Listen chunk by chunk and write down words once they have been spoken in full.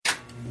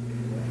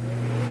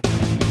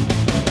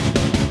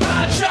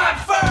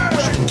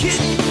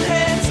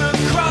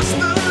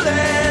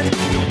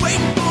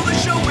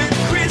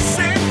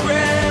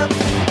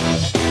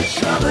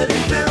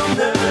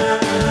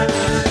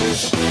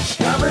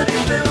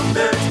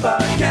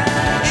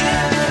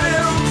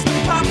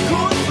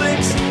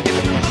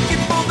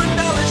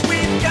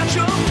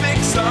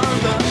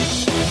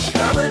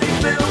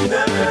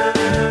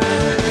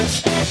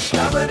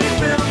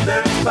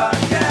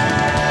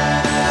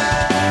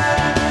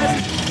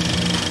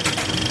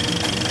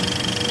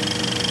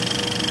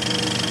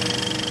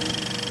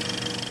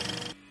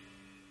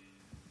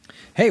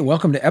Hey,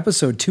 welcome to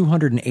episode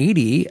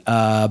 280.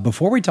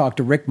 Before we talk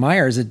to Ric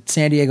Meyers at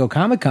San Diego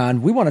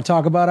ComicCon, we want to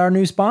talk about our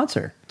new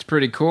sponsor. It's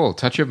pretty cool.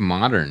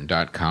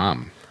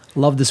 touchofmodern.com.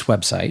 Love this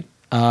website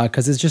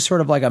because it's just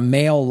sort of like a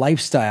male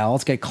lifestyle.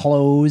 It's got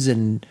clothes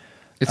and...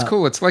 It's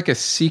cool. It's like a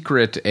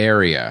secret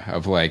area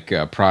of like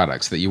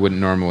products that you wouldn't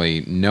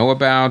normally know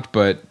about,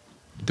 but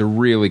they're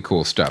really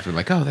cool stuff. You're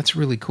like, oh, that's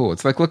really cool.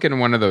 It's like looking at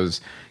one of those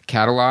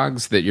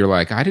catalogs that you're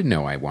like, I didn't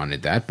know I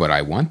wanted that, but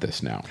I want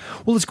this now.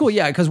 Well, it's cool,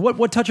 yeah, because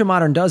what Touch of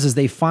Modern does is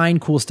they find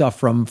cool stuff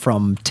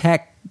from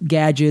tech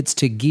gadgets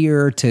to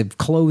gear to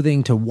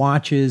clothing to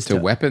watches to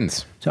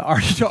weapons. To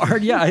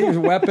art, yeah,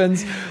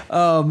 weapons.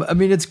 I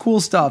mean, it's cool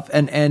stuff,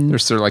 and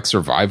there's sort of like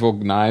survival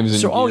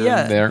knives and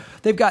gear there.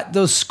 They've got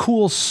those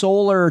cool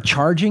solar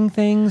charging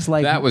things.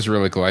 Like that was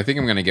really cool. I think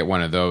I'm going to get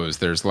one of those.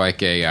 There's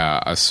like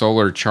a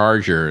solar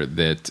charger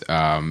that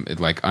it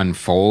like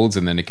unfolds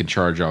and then it can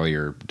charge all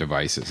your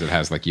devices. It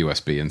has like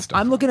USB and stuff.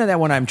 I'm looking at that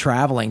when I'm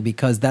traveling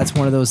because that's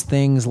one of those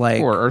things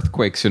like or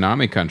earthquake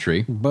tsunami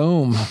country.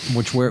 Boom,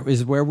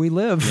 is where we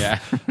live. Yeah.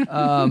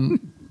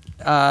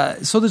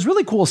 So there's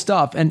really cool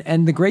stuff,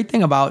 and the great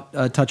thing about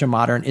Touch of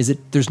Modern is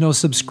there's no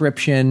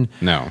subscription.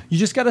 No, you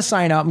just got to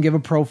sign up and give a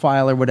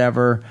profile or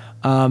whatever.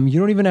 You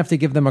don't even have to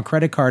give them a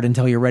credit card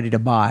until you're ready to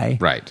buy.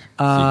 Right,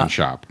 so you can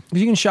shop.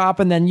 You can shop,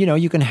 and then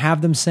you can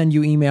have them send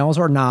you emails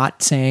or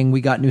not saying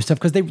we got new stuff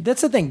because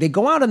that's the thing. They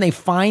go out and they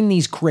find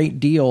these great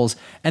deals,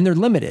 and they're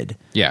limited.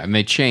 Yeah, and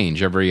they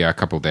change every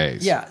couple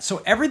days. Yeah,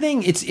 so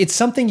everything it's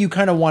something you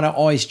kind of want to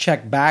always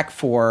check back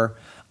for.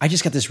 I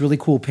just got this really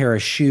cool pair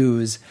of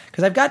shoes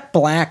because I've got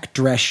black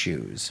dress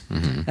shoes.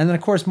 Mm-hmm. And then,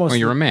 of course, most... Well,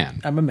 you're a man.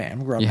 I'm a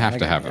man. You have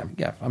to have them.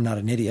 Yeah, I'm not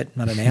an idiot,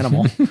 not an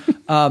animal.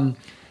 And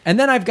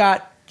then I've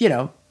got,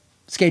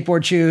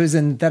 skateboard shoes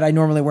and that I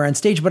normally wear on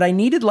stage, but I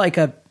needed like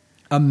a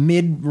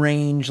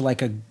mid-range,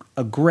 like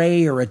a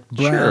gray or a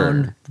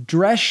brown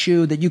dress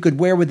shoe that you could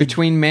wear with...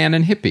 Between man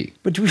and hippie.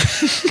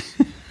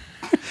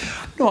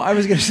 No, I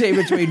was going to say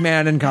between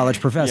man and college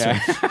professor.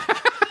 Yeah.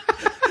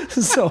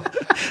 So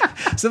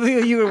something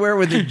that you would wear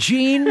with a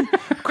jean,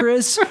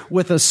 Chris,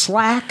 with a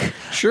slack.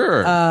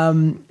 Sure.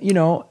 And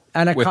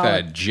with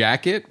a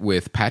jacket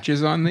with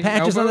patches on the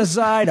elbows. On the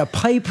side, a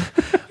pipe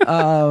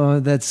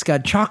that's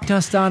got chalk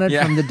dust on it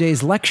from the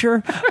day's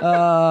lecture.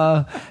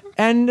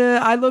 And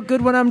I look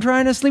good when I'm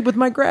trying to sleep with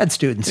my grad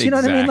students. You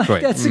know what I mean?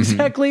 Like, that's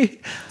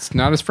exactly... It's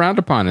not as frowned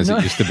upon as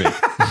it used to be.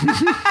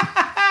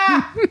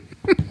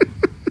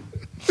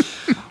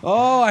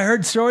 Oh, I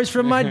heard stories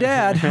from my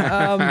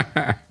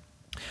dad.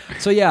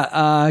 So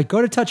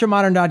go to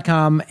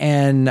touchofmodern.com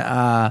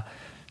and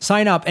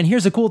sign up. And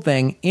here's the cool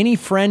thing. Any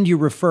friend you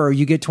refer,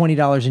 you get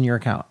 $20 in your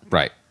account.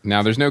 Right.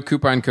 Now, there's no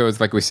coupon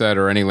codes, like we said,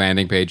 or any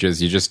landing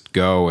pages. You just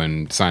go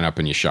and sign up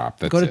and you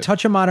shop. That's go to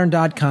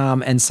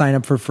touchofmodern.com and sign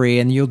up for free,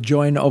 and you'll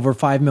join over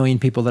 5 million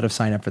people that have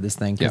signed up for this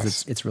thing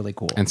because it's really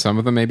cool. And some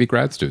of them may be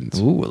grad students.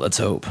 Ooh, let's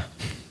hope.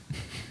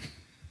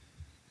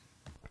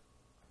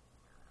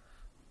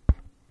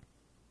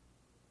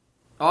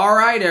 All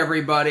right,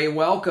 everybody,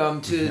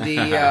 welcome to the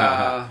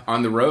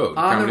on the road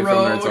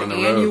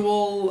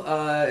annual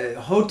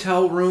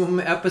hotel room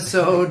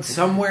episode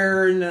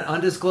somewhere in an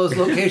undisclosed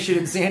location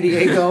in San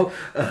Diego.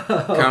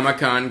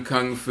 Comic-Con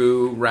Kung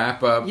Fu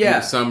wrap up,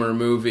 summer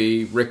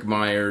movie, Ric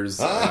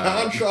Meyers.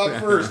 I'm shot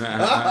first.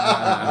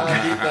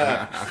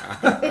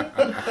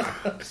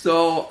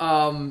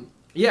 So,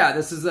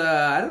 this is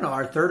I don't know,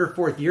 our third or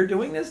fourth year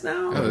doing this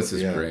now. Oh, this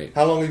is great.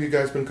 How long have you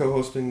guys been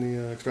co-hosting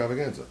the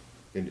extravaganza?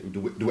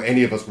 Do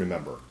any of us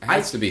remember? It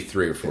has to be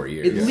 3 or 4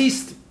 years. At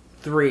least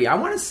 3. I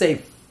want to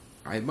say...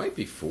 It might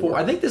be 4.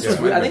 I think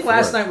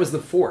last night was the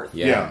 4th.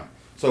 Yeah.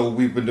 So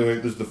we've been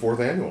doing... This is the 4th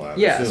annual.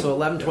 Yeah, so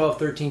 11, 12,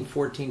 13,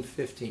 14,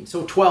 15.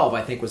 So 12,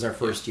 I think, was our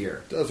first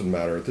year. Doesn't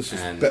matter. This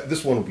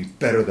one will be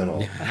better than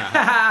all.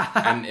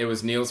 And it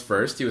was Neil's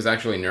first. He was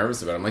actually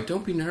nervous about it. I'm like,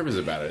 don't be nervous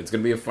about it. It's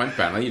going to be a fun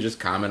panel. You just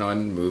comment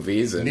on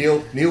movies. And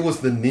Neil was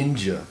the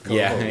ninja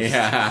co-host.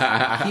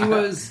 Yeah. He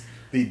was...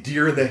 The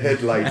deer in the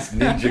headlights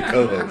ninja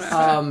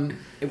co-host.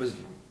 It was...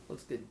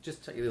 Let's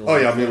just tell you a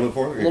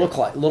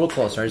little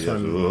closer. I just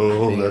want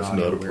to... that's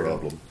not a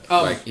problem.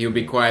 Like, he would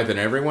be quiet, and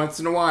every once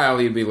in a while,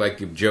 he'd be like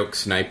a joke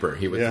sniper.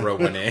 He would throw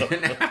one in.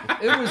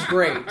 It was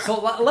great. So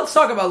let's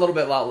talk about a little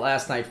bit about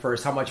last night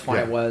first, how much fun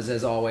it was,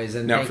 as always.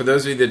 And now, for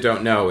those of you that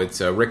don't know,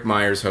 it's Ric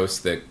Meyers hosts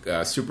the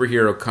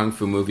superhero kung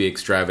fu movie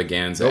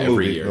extravaganza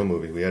every year. No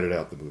movie. We edit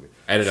out the movie.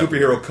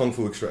 Superhero kung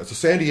fu extravaganza.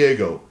 So San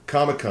Diego,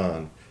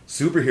 Comic-Con,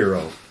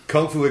 superhero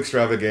kung fu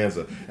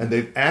extravaganza. And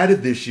they've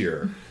added this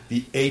year...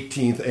 the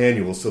 18th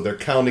annual, so they're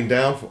counting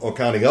up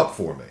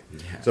for me.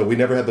 Yeah. So we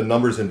never had the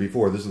numbers in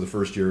before. This is the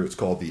first year. It's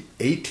called the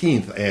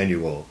 18th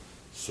annual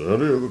San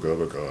Diego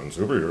Comic-Con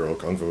Superhero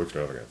Kung Fu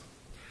Extravaganza.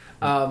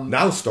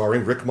 Now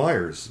starring Ric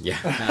Meyers.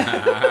 Yeah.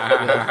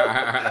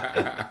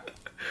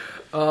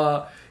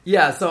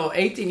 So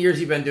 18 years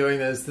you've been doing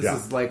this. This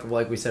is like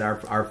we said,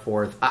 our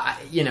fourth.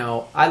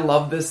 I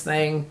love this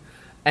thing.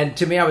 And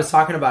to me, I was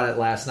talking about it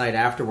last night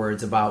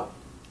afterwards about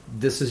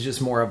this is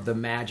just more of the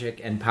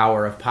magic and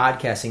power of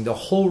podcasting. The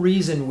whole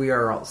reason we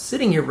are all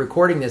sitting here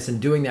recording this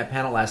and doing that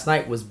panel last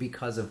night was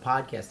because of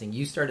podcasting.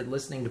 You started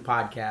listening to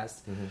podcasts,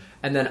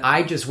 and then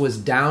I just was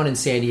down in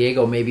San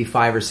Diego maybe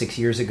 5 or 6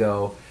 years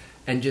ago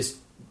and just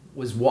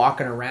was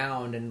walking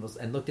around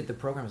and looked at the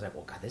program. I was like,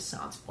 well, God, this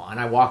sounds fun.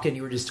 I walked in,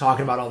 you were just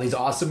talking about all these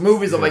awesome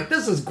movies. I'm like,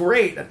 this is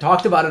great. I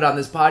talked about it on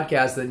this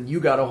podcast, and you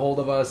got a hold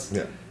of us,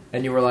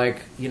 and you were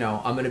like,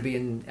 I'm going to be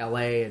in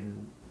LA,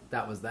 and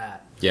that was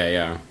that.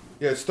 Yeah,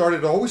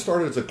 it always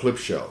started as a clip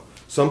show.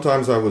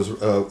 Sometimes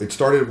it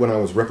started when I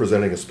was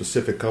representing a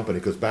specific company,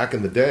 because back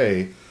in the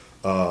day,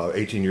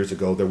 18 years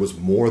ago, there was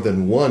more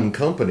than one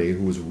company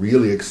who was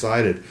really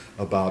excited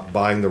about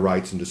buying the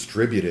rights and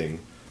distributing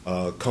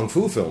kung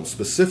fu films,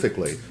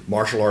 specifically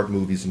martial art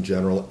movies in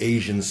general,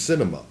 Asian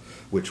cinema,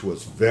 which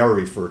was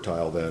very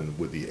fertile then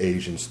with the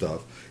Asian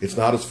stuff. It's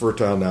not as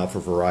fertile now for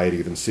a variety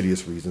of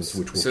insidious reasons,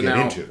 which we'll get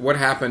into. What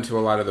happened to a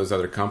lot of those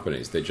other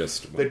companies? They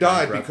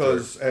died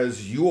because,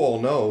 as you all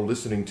know,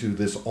 listening to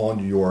this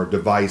on your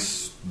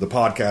device, the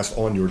podcast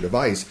on your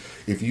device,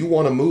 if you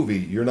want a movie,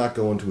 you're not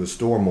going to a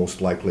store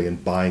most likely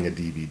and buying a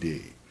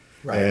DVD.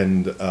 Right.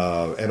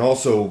 And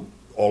also,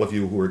 all of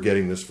you who are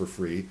getting this for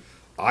free,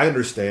 I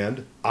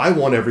understand. I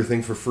want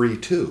everything for free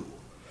too.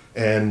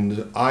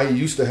 And I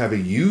used to have a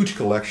huge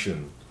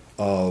collection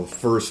of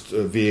first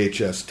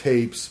VHS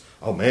tapes.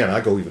 Oh man, I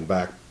go even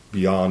back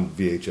beyond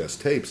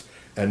VHS tapes.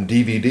 And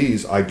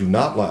DVDs, I do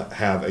not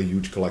have a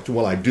huge collection.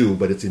 Well, I do,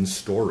 but it's in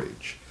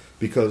storage.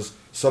 Because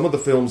some of the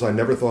films I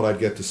never thought I'd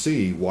get to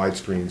see,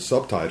 widescreen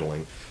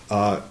subtitling,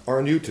 are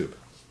on YouTube.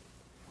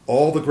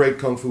 All the great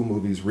kung fu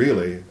movies,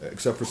 really,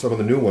 except for some of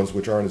the new ones,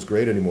 which aren't as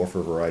great anymore for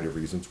a variety of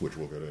reasons, which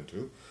we'll get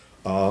into,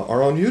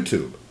 are on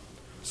YouTube.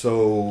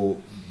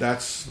 So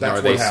that's now,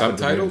 what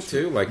happened. Are they subtitled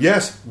too?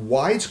 Yes,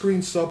 widescreen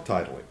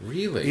subtitling.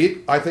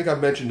 Really? I think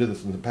I've mentioned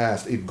this in the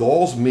past. It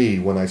galls me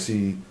when I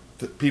see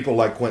people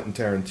like Quentin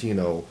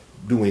Tarantino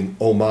doing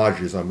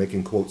homages, I'm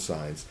making quote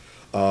signs,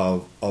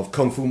 of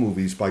kung fu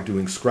movies by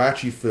doing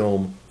scratchy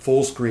film,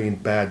 full screen,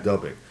 bad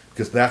dubbing.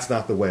 Because that's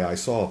not the way I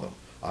saw them.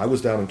 I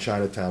was down in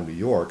Chinatown, New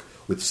York,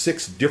 with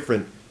 6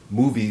 different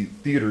movie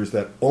theaters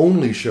that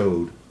only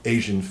showed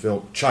Asian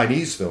film,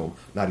 Chinese film,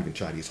 not even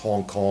Chinese,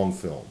 Hong Kong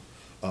film.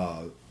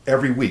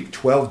 Every week,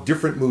 12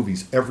 different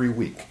movies every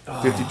week,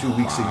 52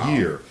 weeks a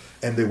year,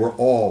 and they were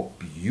all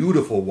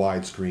beautiful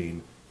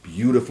widescreen,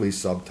 beautifully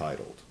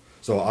subtitled.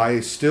 So I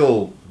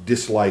still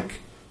dislike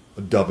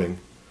dubbing.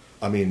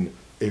 I mean,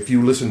 if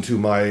you listen to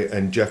my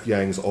and Jeff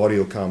Yang's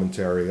audio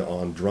commentary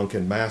on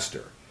Drunken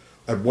Master,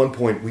 at one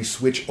point we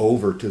switch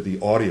over to the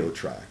audio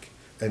track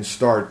and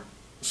start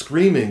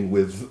screaming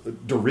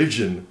with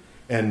derision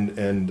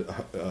and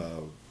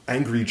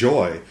angry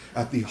joy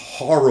at the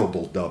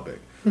horrible dubbing.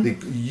 The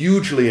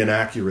hugely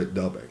inaccurate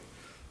dubbing.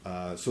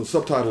 So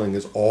subtitling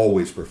is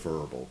always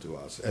preferable to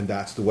us, and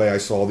that's the way I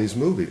saw these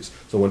movies.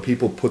 So when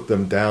people put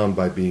them down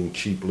by being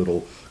cheap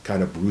little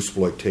kind of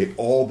Bruceploitation,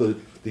 all the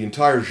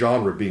entire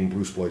genre being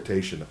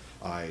Bruceploitation,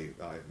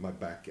 my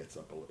back gets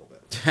up a little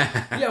bit.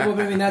 Yeah, well,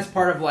 I mean that's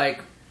part of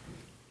like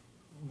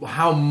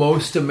how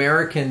most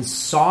Americans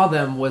saw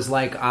them was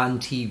like on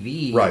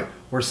TV, right,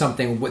 or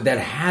something that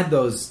had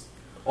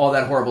all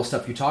that horrible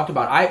stuff you talked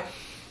about.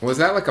 Was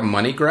that like a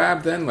money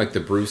grab then, like the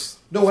Bruce?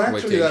 No,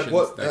 actually,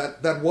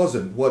 that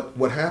wasn't.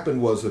 What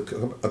happened was a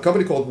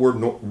company called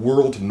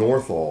World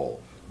Northall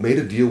made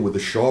a deal with the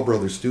Shaw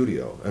Brothers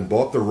Studio and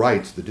bought the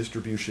rights, the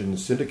distribution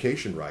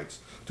syndication rights,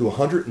 to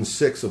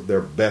 106 of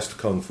their best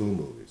kung fu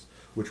movies,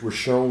 which were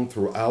shown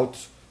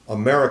throughout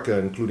America,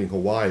 including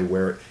Hawaii,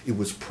 where it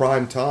was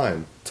prime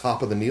time,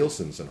 top of the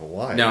Nielsen's in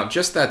Hawaii. Now,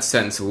 just that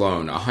sentence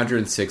alone,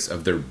 106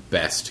 of their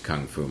best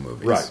kung fu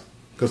movies. Right.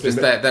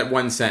 Just that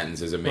one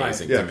sentence is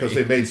amazing. Right. Yeah, because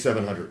they made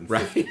 750.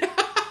 Right.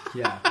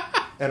 Yeah.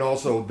 And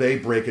also, they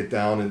break it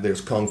down, and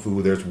there's kung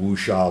fu, there's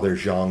wuxia,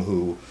 there's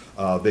zhanghu.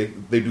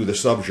 They do the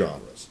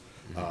subgenres.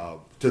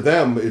 To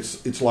them,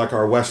 it's like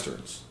our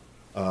westerns.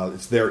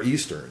 It's their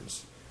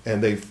easterns,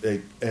 and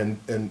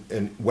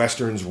and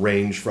westerns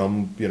range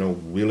from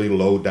really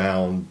low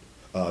down,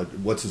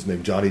 what's his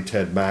name, Johnny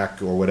Ted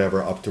Mack or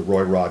whatever, up to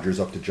Roy Rogers,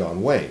 up to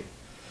John Wayne.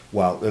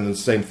 And the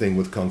same thing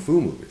with kung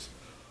fu movies.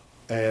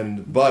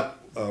 But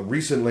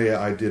recently,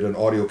 I did an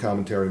audio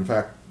commentary. In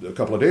fact, a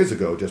couple of days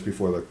ago, just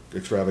before the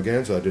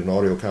extravaganza, I did an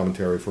audio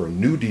commentary for a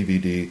new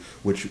DVD,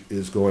 which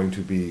is going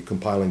to be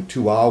compiling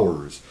 2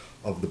 hours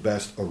of the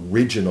best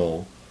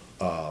original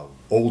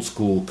old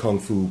school kung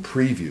fu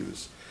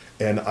previews.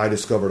 And I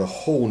discovered a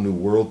whole new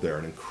world there,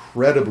 an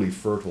incredibly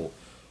fertile,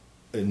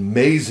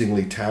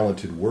 amazingly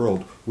talented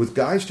world with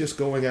guys just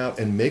going out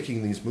and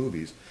making these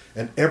movies.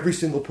 And every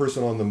single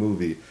person on the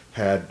movie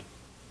had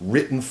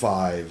written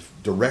 5,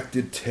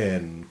 directed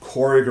 10,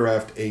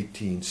 choreographed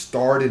 18,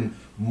 starred in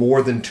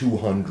more than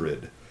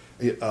 200,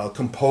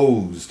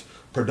 composed,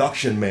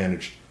 production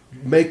managed,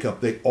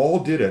 makeup. They all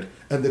did it,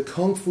 and the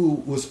kung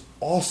fu was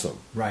awesome.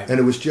 Right. And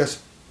it was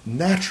just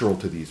natural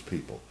to these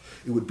people.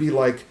 It would be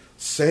like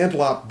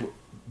Sandlot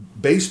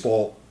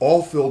baseball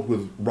all filled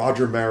with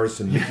Roger Maris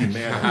and Mickey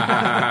Mantle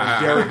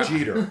and Derek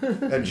Jeter,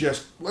 and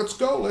just let's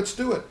go, let's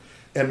do it.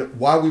 And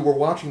while we were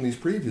watching these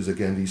previews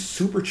again, these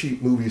super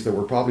cheap movies that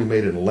were probably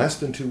made in less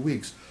than 2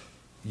 weeks,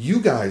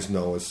 you guys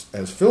know as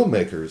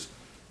filmmakers,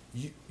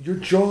 your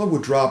jaw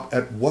would drop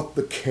at what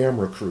the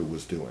camera crew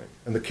was doing.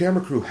 And the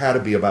camera crew had to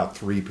be about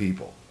 3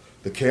 people.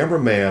 The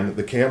cameraman,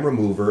 the camera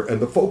mover, and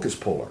the focus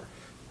puller.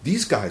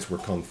 These guys were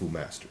kung fu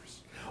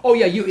masters. Oh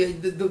yeah,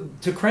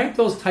 to crank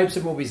those types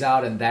of movies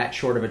out in that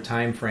short of a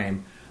time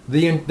frame,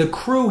 the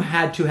crew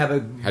had to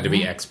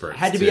be experts.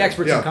 Had to be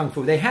experts in kung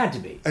fu. They had to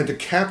be. And to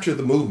capture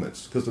the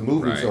movements, because the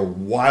movements are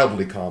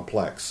wildly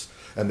complex,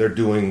 and they're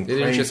doing. They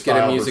didn't just get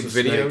a music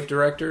video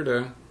director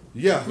to.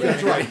 Yeah,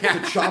 that's right.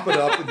 To chop it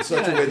up in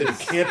such a way that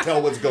you can't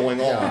tell what's going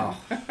on.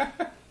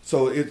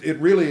 So it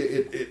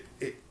really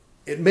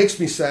makes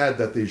me sad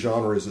that the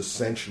genre is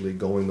essentially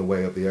going the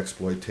way of the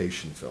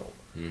exploitation film.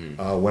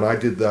 Mm-hmm. When I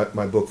did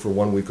my book for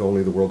 1 week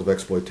only, The World of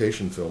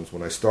Exploitation Films,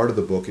 when I started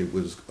the book, it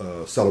was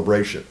a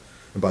celebration.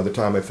 And by the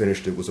time I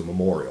finished, it was a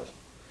memorial.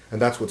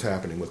 And that's what's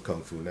happening with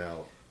Kung Fu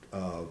now.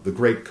 The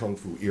great Kung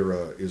Fu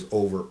era is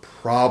over,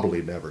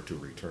 probably never to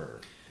return.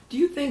 Do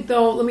you think,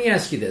 though, let me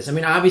ask you this. I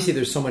mean, obviously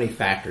there's so many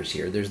factors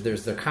here.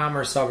 There's the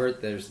commerce of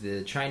it, there's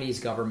the Chinese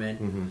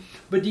government. Mm-hmm.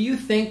 But do you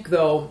think,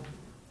 though,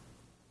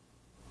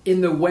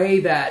 in the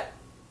way that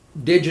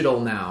digital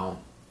now,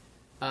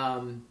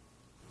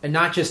 and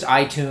not just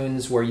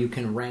iTunes where you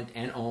can rent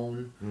and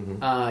own,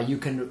 mm-hmm. You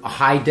can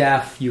high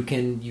def, you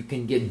can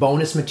get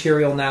bonus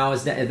material now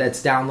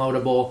that's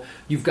downloadable.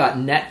 You've got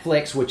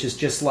Netflix, which is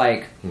just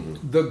like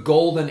the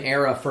golden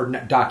era for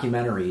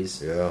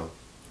documentaries. Yeah.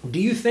 Do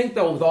you think,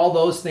 though, with all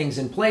those things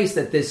in place,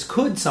 that this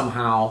could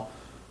somehow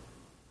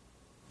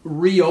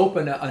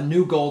reopen a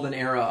new golden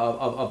era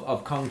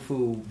of Kung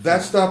Fu?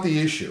 That's not the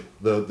issue.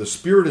 The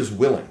spirit is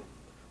willing.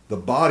 The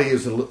body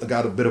has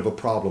got a bit of a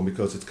problem,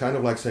 because it's kind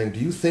of like saying,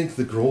 do you think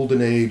the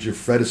golden age of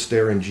Fred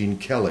Astaire and Gene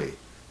Kelly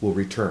will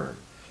return?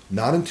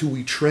 Not until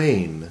we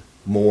train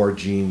more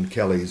Gene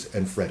Kellys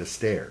and Fred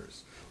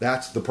Astaires.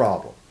 That's the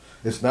problem.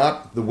 It's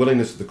not the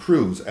willingness of the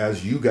crews,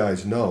 as you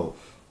guys know.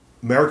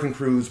 American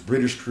crews,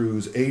 British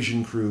crews,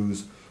 Asian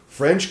crews,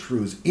 French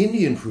crews,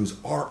 Indian crews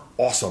are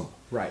awesome.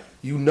 Right.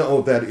 You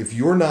know that if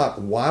you're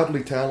not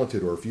wildly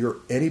talented, or if you're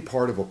any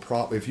part of a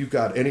problem, if you've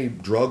got any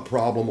drug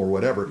problem or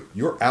whatever,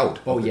 you're out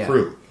of the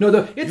crew.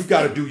 No, you've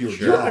got to do your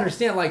job. You don't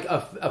understand. Like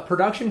a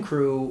production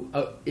crew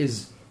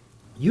is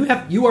you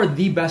are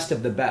the best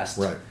of the best.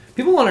 Right.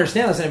 People don't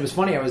understand this, and it was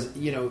funny. I was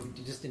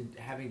just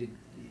having to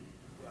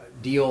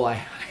deal. I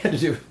had to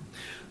do.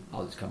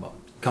 I'll just come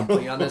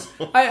clean on this.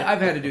 I've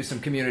had to do some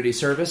community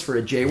service for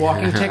a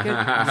jaywalking ticket.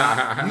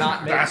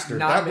 Not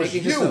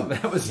making this up.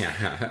 That was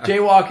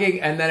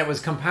jaywalking, and then it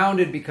was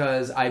compounded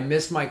because I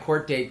missed my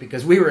court date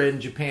because we were in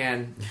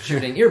Japan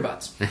shooting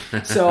earbuds.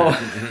 So,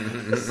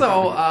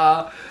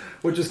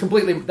 which was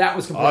completely. I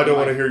don't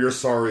want to hear your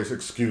sorry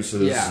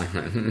excuses,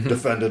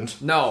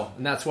 defendant. No,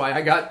 and that's why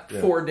I got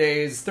 4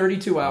 days,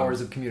 32 hours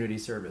of community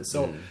service.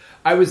 So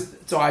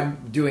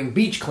I'm doing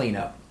beach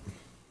cleanup.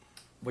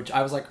 Which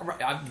I was like, all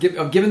right,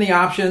 I'm given the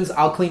options.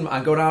 I'll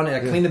go down and I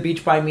clean the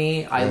beach by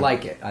me. I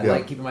like it. I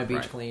like keeping my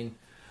beach clean.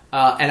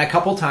 And a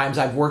couple times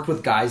I've worked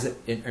with guys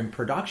in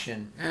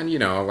production. And,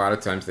 a lot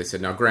of times they said,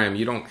 now, Graham,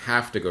 you don't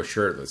have to go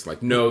shirtless.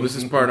 Like, no, this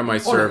is part of my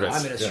service. No,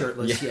 I'm in a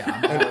shirtless,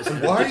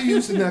 I'm why are you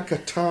using that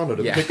katana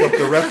to pick up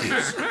the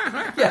refuse?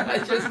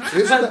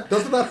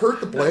 Doesn't that hurt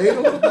the blade a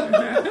little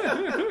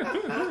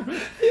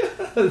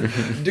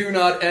bit? Do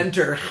not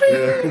enter.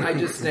 I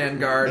just stand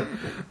guard.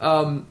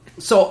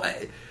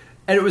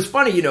 And it was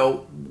funny,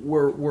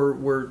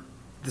 we're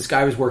this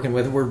guy I was working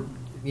with,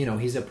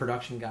 he's a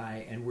production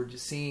guy, and we're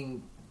just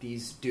seeing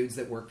these dudes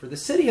that work for the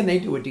city, and they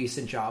do a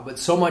decent job, but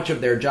so much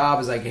of their job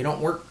is like, they don't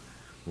work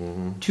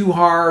too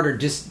hard, or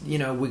just, we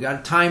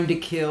got time to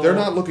kill. They're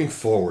not looking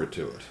forward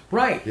to it.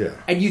 Right. Yeah.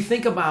 And you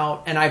think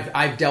about, and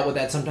I've dealt with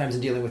that sometimes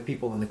in dealing with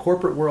people in the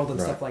corporate world and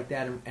stuff like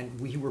that,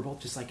 and we were both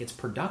just like, it's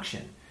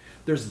production.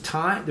 There's a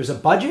time, there's a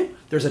budget,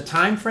 there's a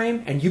time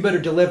frame, and you better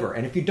deliver.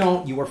 And if you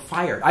don't, you are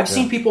fired. I've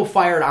seen people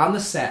fired on the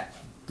set,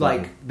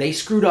 like they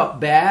screwed up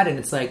bad, and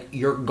it's like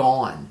you're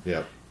gone.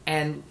 Yeah.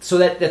 And so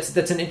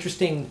that's an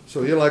interesting. So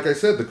like I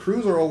said, the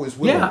crews are always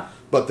willing,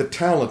 but the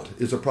talent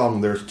is a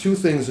problem. There's two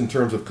things in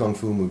terms of kung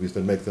fu movies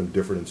that make them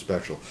different and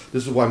special.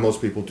 This is why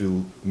most people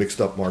do mixed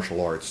up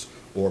martial arts,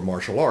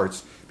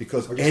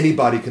 because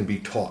anybody can be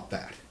taught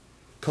that.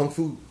 Kung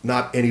Fu,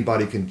 not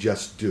anybody can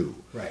just do.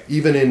 Right.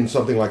 Even in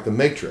something like The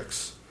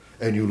Matrix,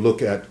 and you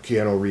look at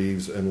Keanu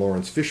Reeves and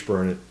Lawrence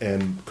Fishburne,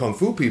 and Kung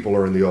Fu people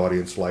are in the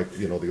audience, like,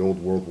 the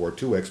old World War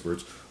II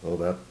experts. Oh,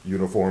 that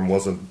uniform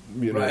wasn't,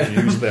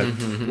 used then.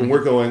 When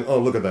we're going, oh,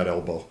 look at that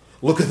elbow.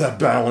 Look at that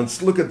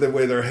balance. Look at the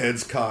way their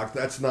head's cocked.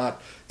 That's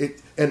not...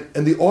 it. And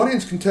the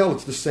audience can tell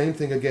it's the same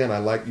thing again. I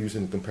like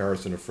using the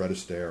comparison of Fred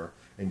Astaire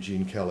and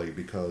Gene Kelly,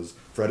 because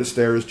Fred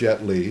Astaire is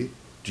Jet Li,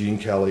 Gene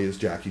Kelly is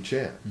Jackie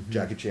Chan. Mm-hmm.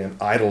 Jackie Chan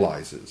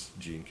idolizes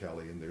Gene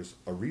Kelly, and there's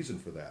a reason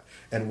for that.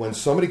 And when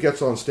somebody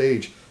gets on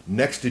stage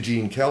next to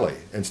Gene Kelly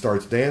and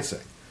starts dancing,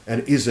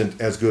 and isn't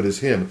as good as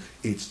him,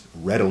 it's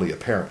readily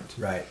apparent.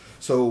 Right.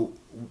 So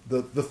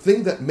the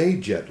thing that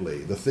made Jet Li,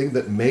 the thing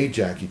that made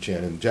Jackie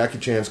Chan, in Jackie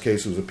Chan's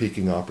case it was a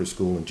Peking Opera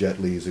School, and Jet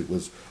Li's it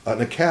was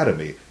an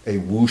academy, a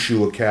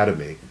Wushu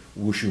academy.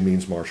 Wushu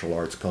means martial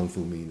arts, Kung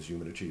Fu means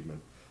human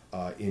achievement.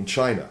 In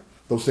China,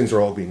 those things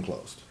are all being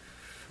closed.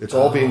 It's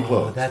all being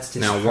closed. That's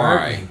now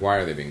disheartening. why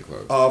are they being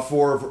closed?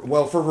 For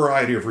a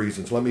variety of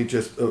reasons. Let me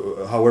just,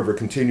 however,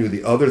 continue.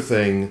 The other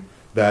thing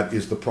that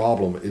is the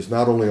problem is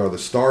not only are the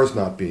stars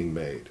not being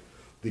made,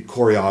 the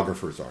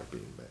choreographers aren't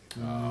being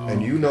made.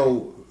 And you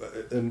know,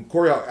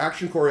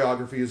 action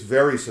choreography is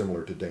very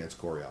similar to dance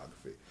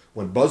choreography.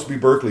 When Busby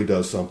Berkeley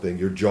does something,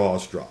 your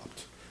jaw's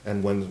dropped.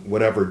 And when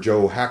whatever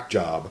Joe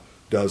Hackjob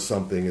does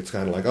something, it's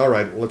kind of like, all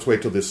right, let's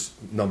wait till this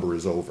number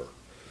is over.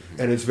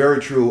 And it's very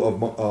true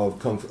of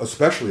Kung Fu,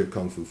 especially of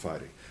Kung Fu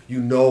fighting.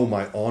 You know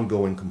my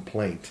ongoing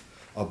complaint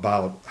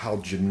about how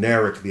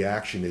generic the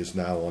action is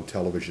now on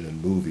television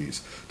and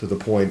movies, to the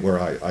point where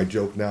I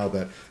joke now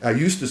that I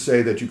used to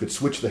say that you could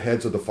switch the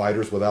heads of the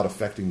fighters without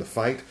affecting the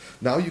fight.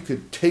 Now you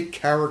could take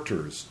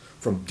characters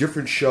from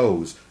different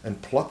shows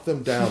and pluck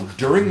them down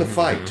during the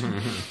fight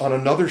on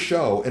another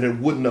show, and it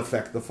wouldn't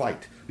affect the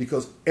fight.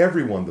 Because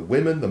everyone, the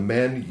women, the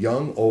men,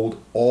 young, old,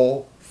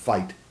 all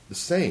fight the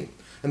same.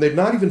 And they're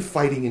not even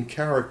fighting in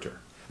character.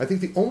 I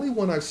think the only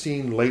one I've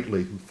seen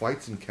lately who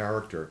fights in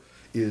character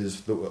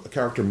is the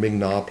character Ming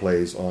Na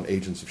plays on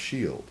Agents of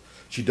S.H.I.E.L.D.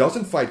 She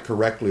doesn't fight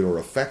correctly or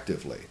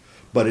effectively,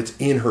 but it's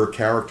in her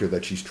character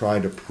that she's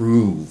trying to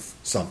prove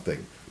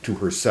something to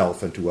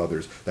herself and to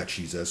others, that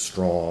she's as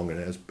strong and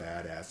as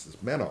badass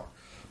as men are.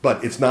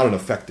 But it's not an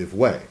effective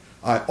way.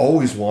 I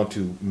always want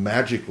to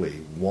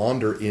magically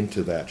wander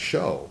into that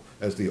show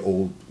as the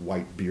old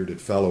white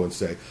bearded fellow and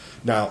say,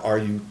 now, are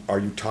you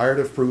tired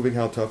of proving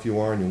how tough you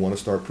are and you want to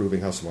start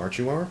proving how smart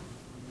you are?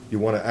 Do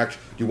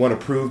you want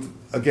to prove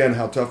again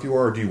how tough you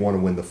are, or do you want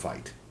to win the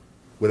fight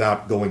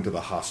without going to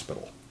the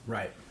hospital?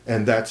 Right.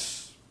 And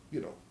that's,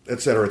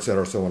 et cetera,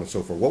 so on and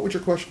so forth. What was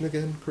your question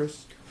again,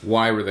 Chris?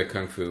 Why were the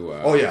Kung Fu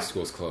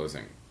schools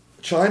closing?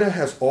 China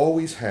has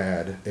always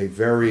had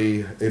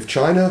if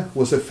China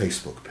was a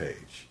Facebook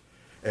page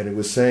and it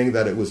was saying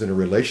that it was in a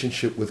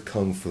relationship with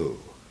Kung Fu,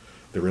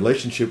 the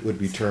relationship would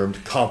be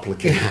termed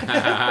complicated.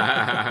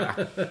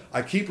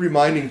 I keep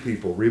reminding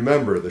people,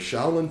 remember, the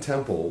Shaolin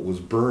Temple was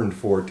burned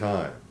 4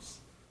 times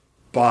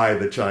by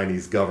the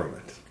Chinese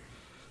government.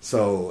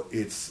 So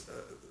it's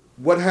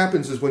what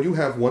happens is when you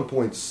have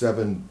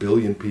 1.7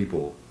 billion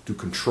people to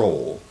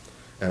control,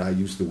 and I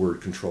use the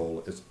word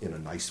control as in a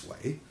nice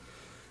way,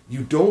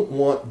 you don't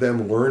want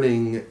them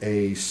learning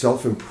a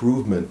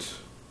self-improvement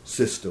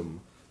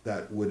system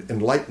that would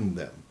enlighten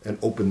them and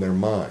open their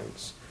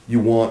minds. You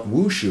want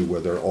wushu,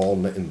 where they're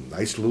all in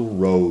nice little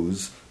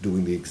rows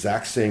doing the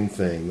exact same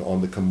thing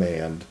on the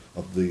command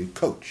of the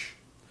coach.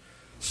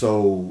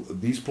 So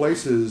these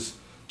places,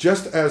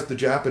 just as the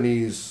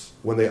Japanese,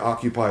 when they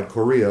occupied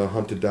Korea,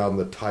 hunted down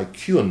the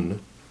Taekyon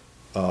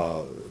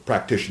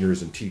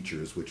practitioners and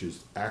teachers, which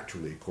is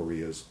actually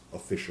Korea's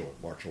official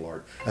martial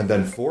art, and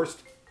then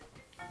forced...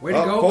 Way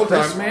to go,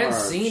 Chris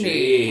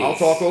Mancini. I'll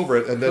talk over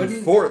it. And then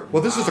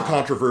this is a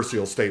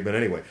controversial statement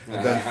anyway.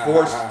 And then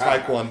forced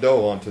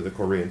Taekwondo onto the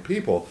Korean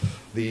people.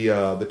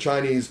 The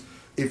Chinese,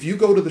 if you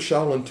go to the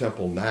Shaolin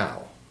Temple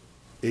now,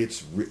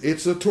 it's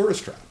a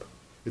tourist trap.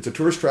 It's a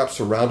tourist trap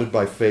surrounded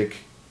by fake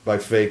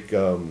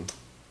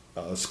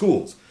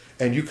schools.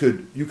 And you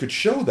could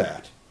show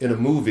that in a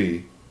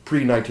movie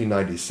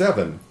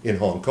pre-1997 in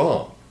Hong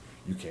Kong.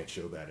 You can't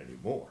show that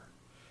anymore.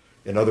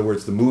 In other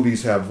words, the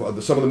movies have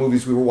some of the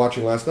movies we were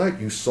watching last night.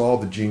 You saw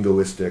the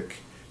jingoistic,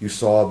 you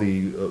saw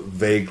the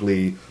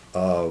vaguely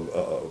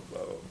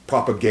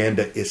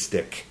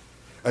propagandaistic,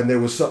 and there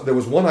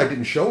was one I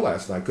didn't show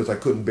last night because I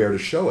couldn't bear to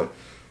show it.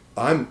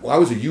 I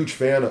was a huge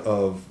fan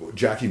of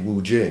Jackie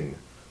Wu Jing,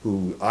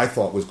 who I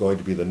thought was going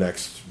to be the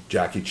next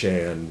Jackie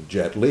Chan,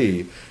 Jet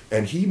Li,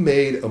 and he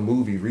made a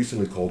movie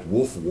recently called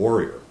Wolf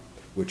Warrior,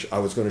 which I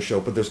was going to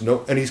show, but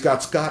and he's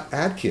got Scott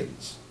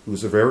Adkins,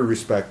 who's a very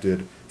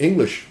respected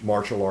English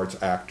martial arts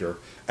actor,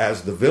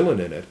 as the villain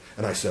in it.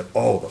 And I said,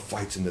 the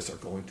fights in this are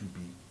going to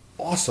be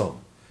awesome.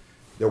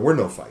 There were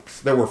no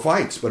fights. There were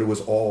fights, but it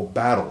was all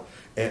battle.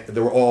 And they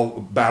were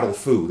all battle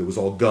food. It was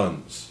all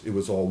guns. It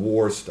was all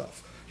war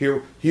stuff.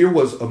 Here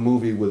was a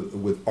movie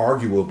with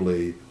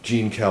arguably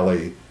Gene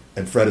Kelly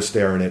and Fred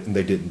Astaire in it, and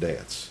they didn't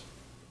dance.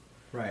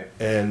 Right.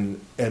 And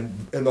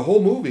the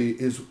whole movie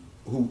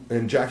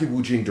and Jackie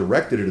Wu Jing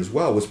directed it as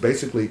well, was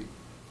basically...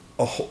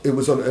 it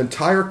was an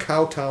entire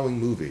kowtowing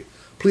movie.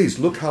 Please,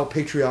 look how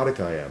patriotic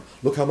I am.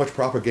 Look how much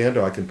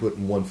propaganda I can put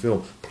in one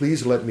film.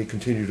 Please let me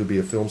continue to be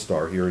a film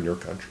star here in your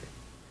country.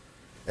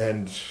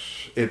 And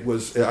it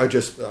was, I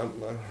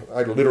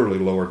literally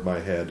lowered my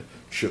head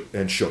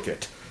and shook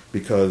it.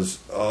 Because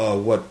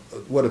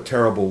what a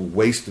terrible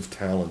waste of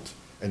talent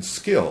and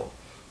skill.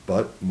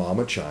 But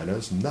Mama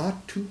China's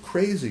not too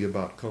crazy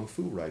about Kung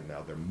Fu right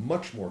now. They're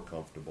much more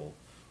comfortable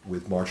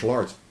with martial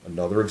arts.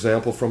 Another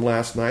example from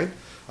last night,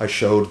 I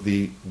showed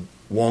the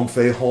Wong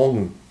Fei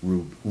Hong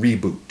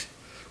reboot,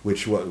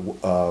 which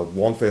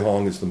Wong Fei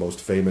Hong is the most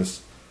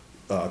famous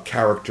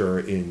character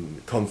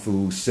in Kung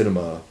Fu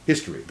cinema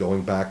history,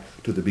 going back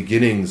to the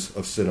beginnings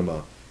of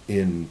cinema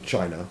in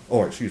China,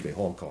 Hong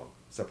Kong,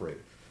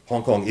 separated.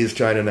 Hong Kong is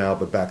China now,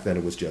 but back then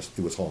it was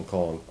Hong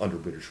Kong under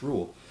British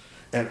rule,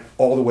 and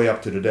all the way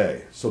up to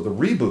today. So the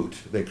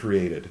reboot they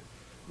created,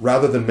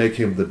 rather than make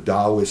him the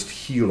Taoist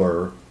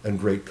healer and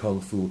great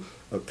Kung Fu,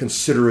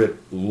 considerate,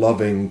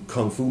 loving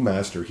Kung Fu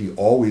master, he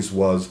always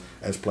was,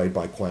 as played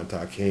by Quan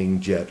Ta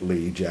King, Jet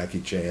Li,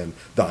 Jackie Chan,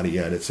 Donnie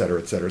Yen, etc.,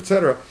 etc.,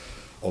 etc.,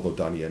 although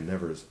Donnie Yen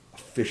never has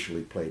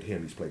officially played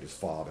him. He's played his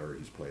father,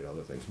 he's played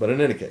other things. But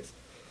in any case,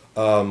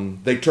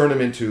 they turn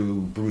him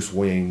into Bruce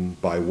Wayne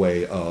by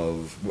way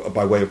of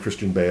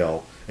Christian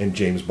Bale, and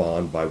James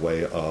Bond by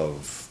way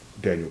of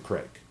Daniel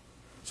Craig.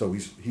 So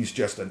he's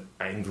just an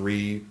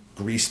angry,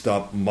 greased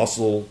up,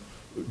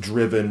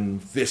 muscle-driven,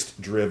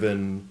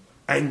 fist-driven,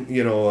 and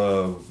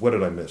what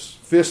did I miss?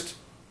 Fist,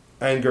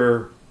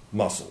 anger,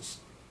 muscles.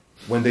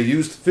 When they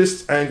used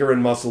fists, anger,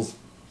 and muscles,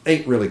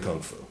 ain't really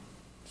Kung Fu.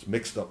 It's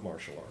mixed up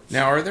martial arts.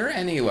 Now, are there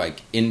any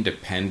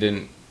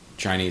independent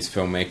Chinese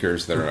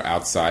filmmakers that are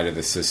outside of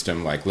the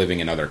system, living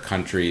in other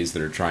countries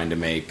that are trying to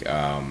make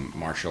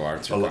martial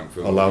arts or Kung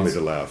Fu Allow movies?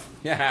 me to laugh.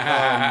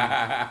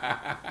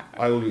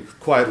 I will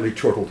quietly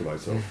chortle to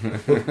myself.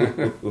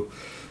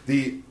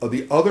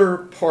 The other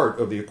part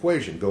of the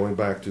equation, going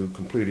back to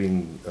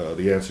completing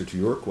the answer to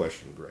your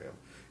question, Graham,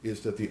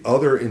 is that the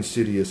other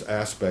insidious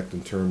aspect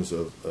in terms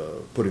of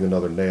putting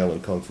another nail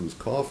in Kung Fu's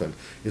coffin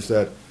is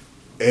that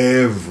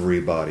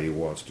everybody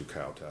wants to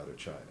kowtow to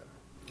China.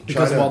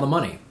 Because of all the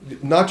money.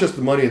 Not just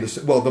the money.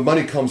 The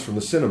money comes from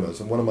the cinemas.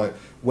 And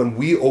when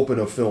we open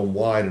a film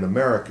wide in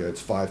America,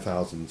 it's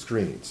 5,000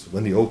 screens.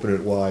 When they open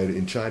it wide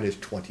in China, it's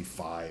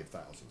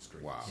 25,000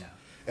 screens. Wow. Yeah.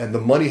 And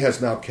the money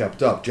has now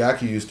kept up.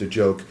 Jackie used to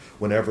joke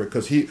whenever,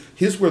 because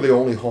his were the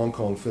only Hong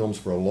Kong films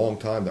for a long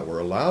time that were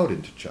allowed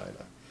into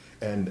China.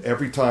 And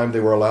every time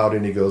they were allowed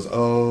in, he goes,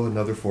 "Oh,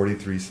 another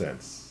 43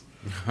 cents."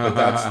 But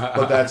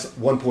that's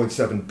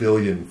 1.7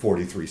 billion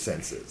 43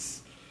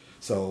 cents.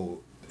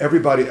 So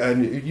everybody,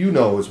 and you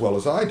know as well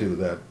as I do,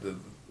 that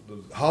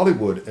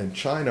Hollywood and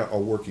China are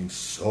working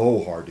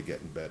so hard to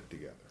get in bed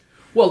together.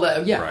 Well,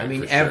 Right, I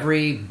mean, for sure.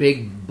 every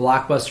big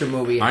blockbuster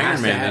movie has Iron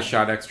to Man, have... they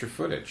shot extra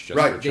footage just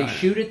Right. for They China.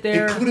 shoot it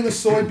there. Including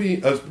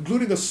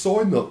a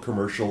soy milk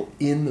commercial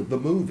in the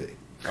movie.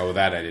 Oh,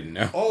 that I didn't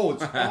know. Oh,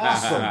 it's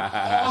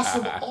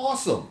awesome.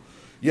 Awesome.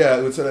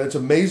 Yeah, it's an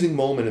amazing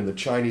moment in the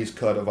Chinese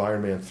cut of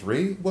Iron Man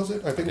 3, was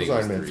it? I think it was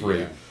Iron Man 3.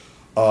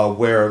 Yeah.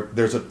 Where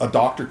there's a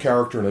doctor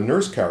character and a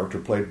nurse character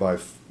played by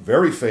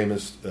very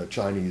famous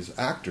Chinese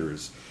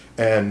actors,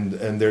 and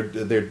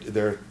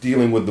they're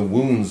dealing with the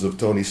wounds of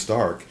Tony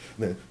Stark.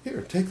 And then,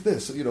 here, take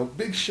this.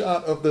 Big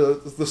shot of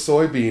the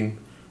soybean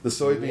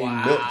soy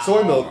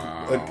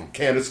milk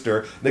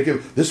canister. They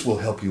give, this will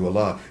help you a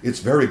lot. It's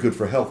very good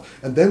for health.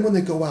 And then when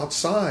they go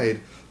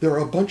outside, there are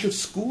a bunch of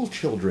school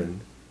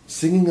children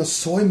singing a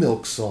soy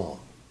milk song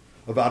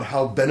about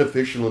how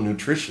beneficial and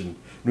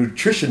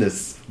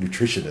nutritionists,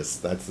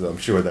 I'm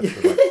sure that's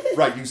the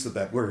right use of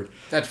that word.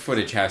 That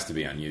footage has to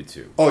be on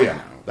YouTube. Oh, yeah.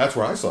 That's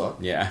where I saw it.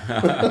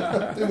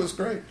 Yeah. It was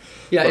great.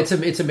 Yeah, it's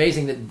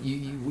amazing that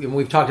and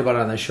we've talked about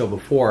it on this show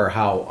before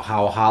how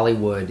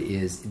Hollywood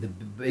is, the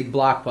big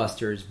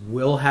blockbusters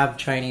will have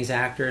Chinese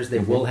actors. They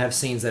will have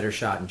scenes that are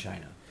shot in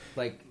China.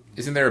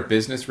 Isn't there a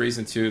business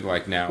reason too?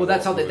 Now, well,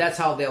 that's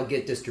how they'll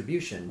get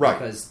distribution, right?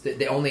 Because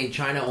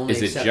China only.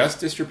 Is it just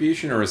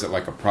distribution, or is it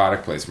like a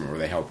product placement where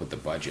they help with the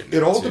budget?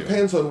 It all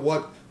depends on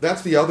what.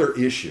 That's the other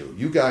issue.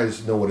 You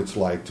guys know what it's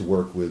like to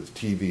work with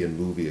TV and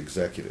movie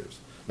executives.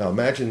 Now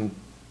imagine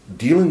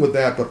dealing with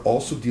that, but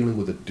also dealing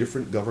with a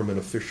different government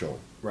official,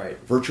 right?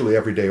 Virtually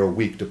every day or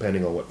week,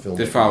 depending on what film.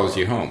 That follows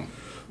you home.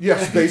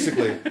 Yes,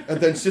 basically, and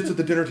then sits at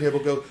the dinner table,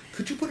 and goes,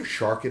 "Could you put a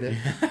shark in it?"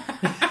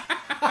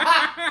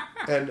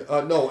 And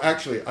no,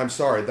 actually, I'm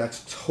sorry.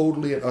 That's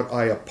totally.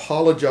 I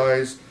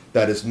apologize.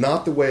 That is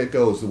not the way it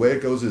goes. The way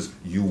it goes is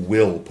you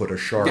will put a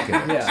shark in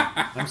it.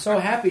 Yeah, I'm so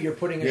happy you're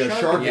putting a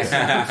shark in it.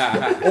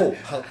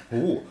 Yeah.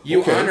 You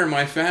okay. honor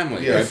my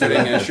family by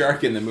putting a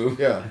shark in the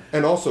movie. Yeah,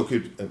 and also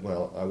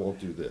I won't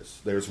do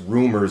this. There's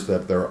rumors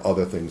that there are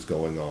other things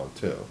going on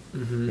too,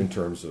 in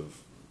terms of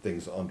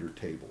things under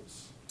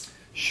tables.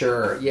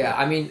 Sure. Yeah.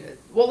 I mean,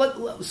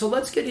 well, so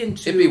let's get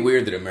into. It'd be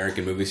weird that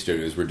American movie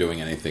studios were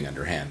doing anything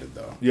underhanded,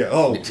 though. Yeah.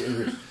 Oh,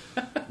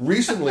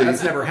 recently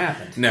that's never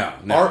happened. No.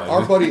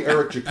 Our buddy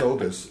Eric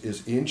Jacobus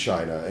is in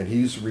China, and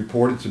he's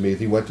reported to me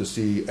he went to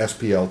see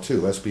SPL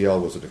 2. SPL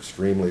was it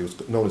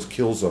was known as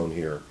Killzone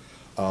here,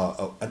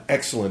 an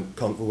excellent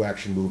kung fu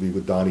action movie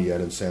with Donnie Yen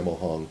and Sammo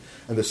Hung,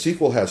 and the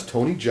sequel has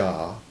Tony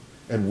Jaa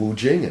and Wu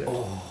Jing in it.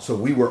 Oh. So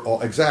we were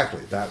all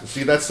exactly that.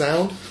 See that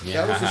sound?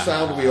 Yeah. That was the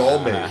sound we all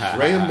made.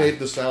 Graham made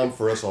the sound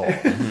for us all.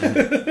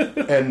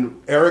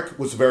 And Eric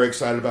was very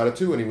excited about it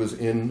too. And he was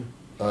in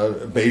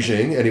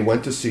Beijing, and he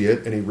went to see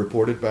it, and he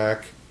reported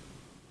back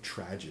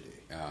tragedy.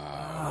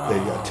 They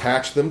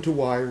attached them to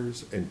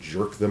wires and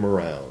jerked them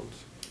around.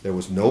 There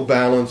was no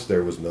balance.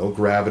 There was no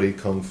gravity.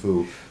 Kung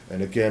fu,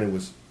 and again, it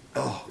was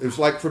it was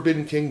like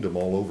Forbidden Kingdom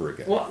all over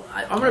again. Well,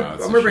 I'm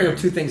gonna bring up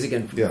two things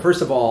again. Yeah.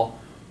 First of all,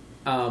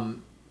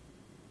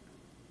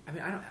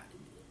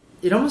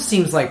 it almost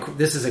seems like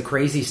this is a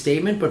crazy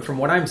statement, but from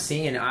what I'm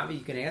seeing, and Avi,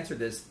 you can answer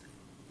this,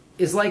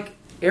 is like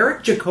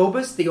Eric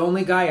Jacobus the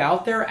only guy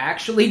out there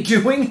actually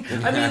doing?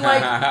 I mean,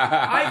 like,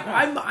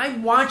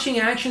 I'm watching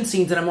action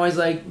scenes and I'm always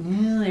like,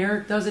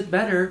 Eric does it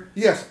better.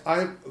 Yes,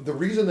 the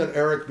reason that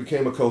Eric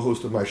became a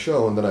co-host of my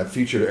show and then I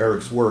featured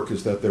Eric's work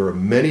is that there are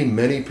many,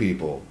 many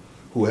people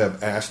who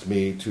have asked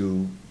me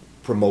to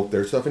promote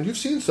their stuff, and you've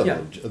seen some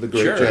of them, the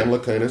great Jan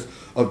Lacanis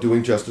of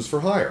doing Justice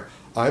for Hire.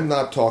 I'm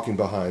not talking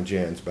behind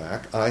Jan's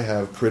back. I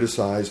have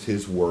criticized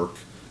his work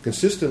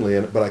consistently,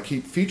 but I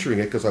keep featuring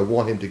it because I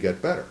want him to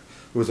get better.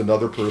 There was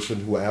another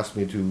person who asked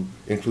me to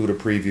include a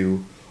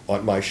preview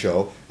on my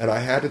show, and I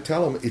had to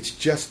tell him,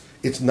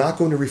 it's not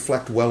going to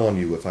reflect well on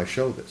you if I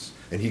show this.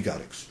 And he got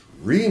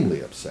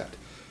extremely upset.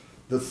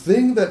 The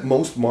thing that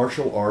most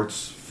martial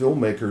arts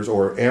filmmakers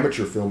or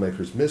amateur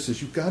filmmakers miss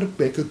is you've got to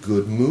make a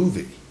good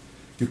movie.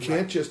 You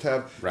can't just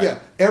have... Right. Yeah,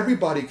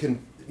 everybody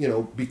can,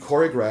 be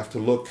choreographed to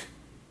look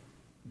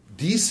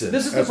decent.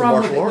 This is the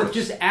problem with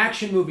just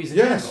action movies in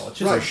general. It's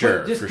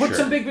just put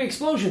some big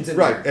explosions in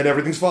there. Right, and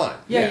everything's fine.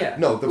 Yeah.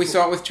 No, we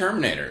saw it with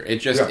Terminator. It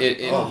just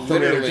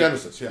Terminator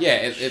Genesis.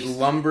 It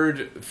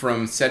lumbered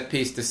from set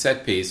piece to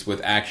set piece with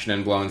action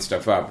and blowing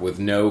stuff up with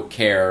no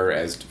care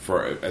as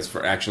for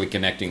actually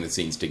connecting the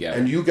scenes together.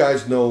 And you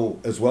guys know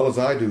as well as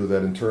I do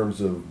that in terms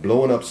of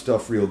blowing up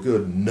stuff real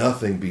good,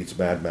 nothing beats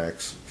Mad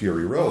Max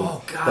Fury Road.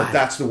 Oh God! But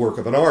that's the work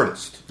of an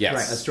artist.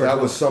 Yes, that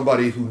was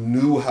somebody who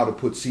knew how to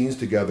put scenes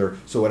together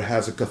so it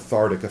has a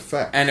cathartic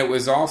effect. And it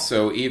was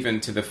also, even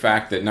to the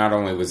fact that not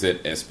only was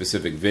it a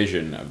specific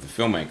vision of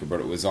the filmmaker, but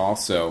it was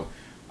also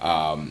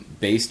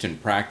based in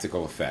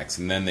practical effects,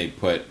 and then they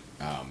put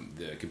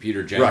the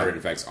computer-generated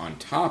effects on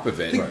top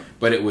of it,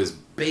 but it was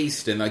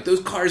based in, like,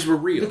 those cars were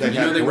real. They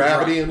had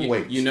gravity and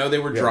weight. They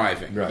were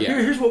driving. Right. Yeah.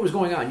 Here's what was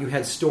going on. You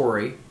had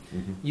story,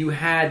 you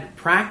had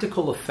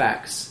practical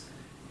effects,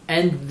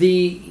 and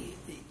the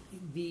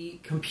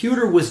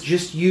computer was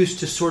just used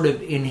to sort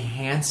of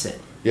enhance it.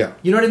 Yeah.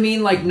 You know what I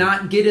mean? Like,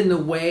 not get in the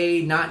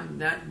way, not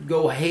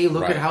go, hey,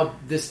 look at how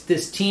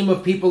this team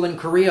of people in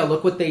Korea,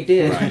 look what they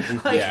did. Right. You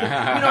know what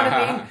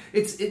I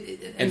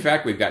mean? In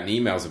fact, we've gotten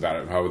emails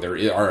about it, how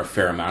there are a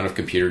fair amount of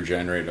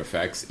computer-generated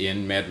effects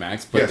in Mad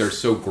Max, but they're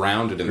so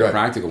grounded in the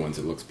practical ones,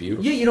 it looks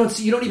beautiful. Yeah, you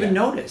don't even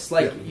notice.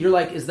 Like, you're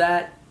like, is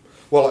that...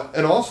 Well,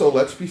 and also,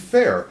 let's be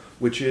fair,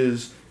 which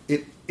is,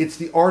 it's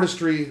the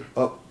artistry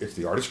of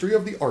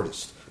the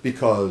artist,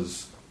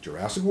 because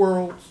Jurassic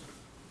World,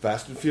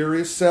 Fast and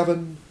Furious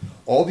 7,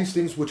 all these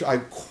things which I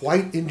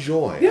quite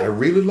enjoy, I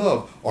really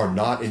love, are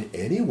not in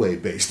any way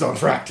based on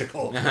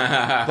practical.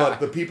 But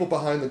the people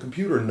behind the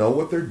computer know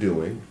what they're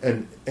doing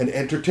and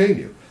entertain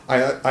you.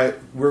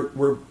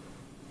 We're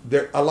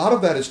there. A lot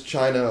of that is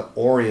China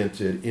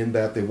oriented in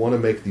that they want to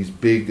make these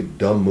big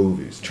dumb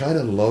movies.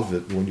 China loves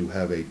it when you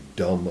have a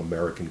dumb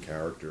American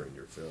character in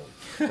your film.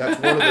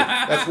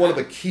 That's one of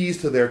the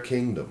keys to their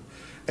kingdom.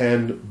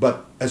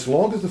 But as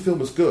long as the film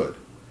is good.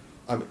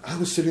 I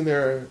was sitting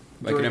there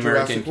like an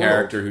American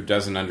character who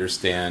doesn't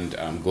understand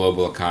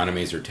global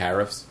economies or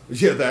tariffs.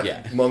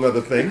 Yeah, among other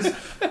things.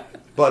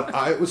 But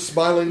I was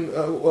smiling,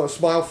 a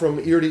smile from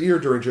ear to ear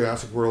during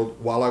Jurassic World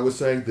while I was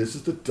saying, this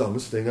is the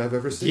dumbest thing I've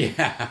ever seen.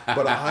 Yeah.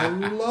 But I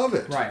love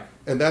it. Right.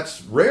 And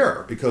that's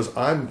rare because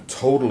I'm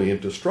totally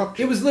into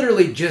structure. It was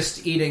literally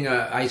just eating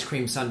an ice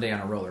cream sundae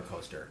on a roller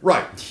coaster.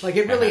 Right. Like,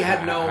 it really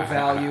had no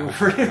value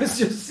for it. It was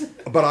just...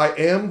 But I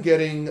am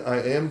getting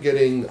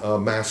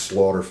mass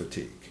slaughter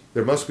fatigue.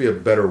 There must be a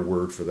better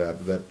word for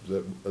that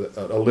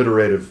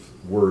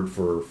alliterative word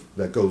for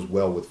that goes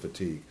well with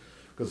fatigue.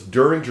 Because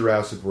during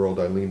Jurassic World,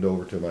 I leaned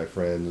over to my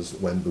friends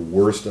when the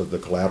worst of the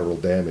collateral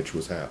damage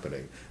was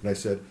happening. And I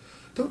said,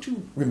 don't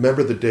you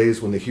remember the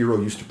days when the hero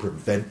used to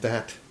prevent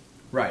that?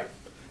 Right.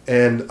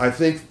 And I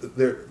think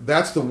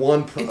that's the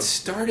one... It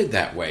started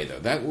that way, though.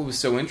 That was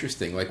so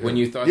interesting. Like, when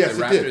you thought the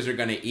raptors are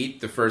going to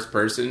eat the first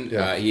person,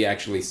 he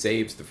actually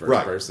saves the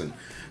first person.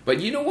 But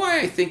you know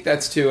why I think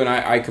that's too, and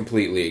I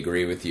completely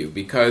agree with you,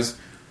 because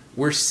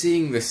we're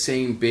seeing the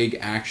same big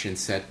action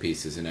set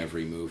pieces in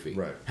every movie.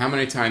 Right. How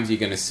many times are you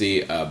going to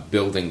see a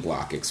building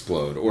block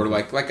explode? Or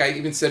like I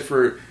even said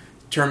for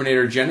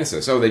Terminator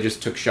Genesis, they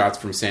just took shots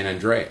from San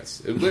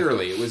Andreas. It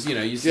was,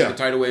 you see the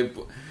tidal wave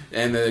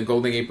and the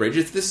Golden Gate Bridge.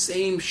 It's the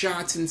same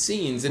shots and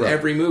scenes in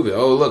every movie.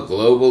 Oh, look,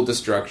 global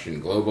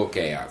destruction, global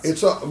chaos.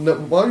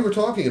 While you were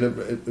talking,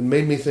 it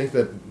made me think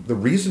that the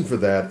reason for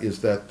that is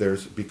that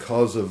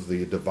because of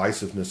the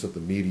divisiveness of the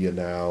media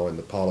now and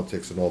the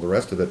politics and all the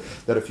rest of it,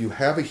 that if you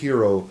have a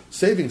hero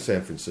saving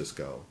San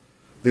Francisco,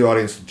 the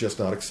audience does just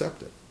not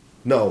accept it.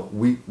 No,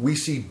 we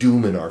see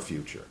doom in our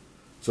future.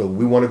 So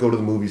we want to go to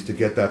the movies to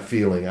get that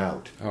feeling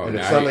out. Oh, and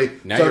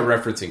now you're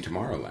referencing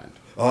Tomorrowland.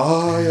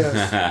 Oh,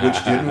 yes,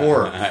 which didn't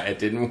work. It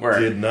didn't work.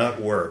 Did not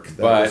work.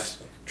 That but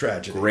was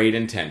tragedy. Great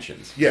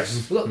intentions.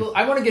 Yes. Look,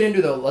 I want to get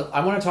into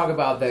I want to talk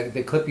about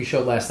the clip you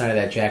showed last night of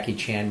that Jackie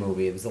Chan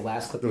movie. It was the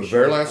last clip. The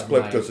very last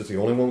clip because it's the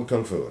only one with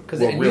kung fu.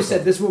 Because you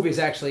said this movie is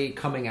actually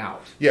coming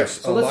out. Yes.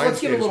 So let's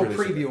give a little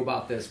preview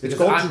about this because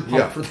I'm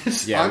pumped for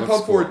this. Yeah, I'm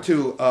pumped for it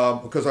too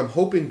because I'm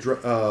hoping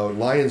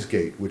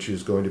Lionsgate, which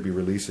is going to be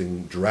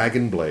releasing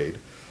Dragon Blade,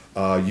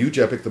 huge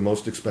epic, the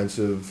most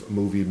expensive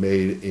movie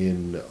made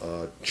in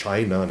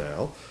China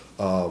now.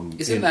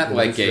 Isn't that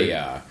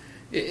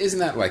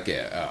like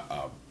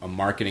a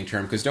marketing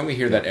term? Because don't we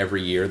hear that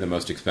every year, the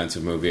most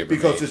expensive movie ever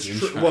because made? It's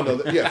true. Well,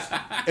 no, yes,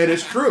 and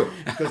it's true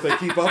because they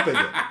keep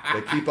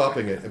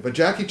upping it. But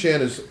Jackie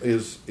Chan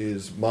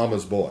is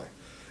Mama's boy,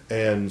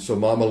 and so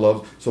Mama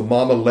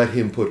let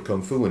him put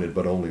kung fu in it,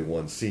 but only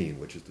one scene,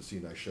 which is the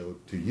scene I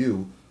showed to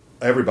you,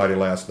 everybody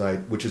last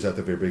night, which is at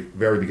the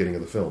very beginning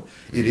of the film.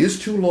 It is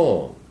too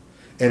long.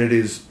 And it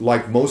is,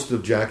 like most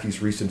of Jackie's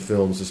recent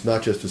films, it's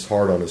not just his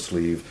heart on his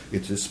sleeve,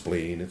 it's his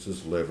spleen, it's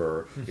his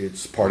liver,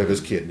 it's part of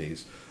his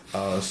kidneys.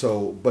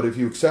 But if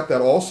you accept that,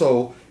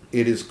 also,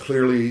 it is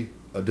clearly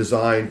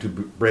designed to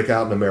break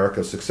out in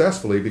America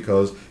successfully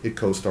because it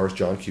co-stars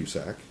John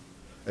Cusack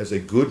as a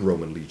good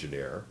Roman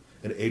legionnaire,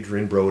 and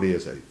Adrian Brody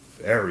as a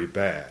very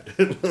bad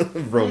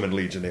Roman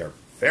legionnaire.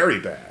 Very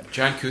bad.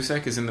 John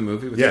Cusack is in the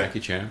movie with Jackie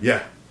Chan?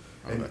 Yeah.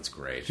 Oh, that's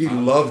great. He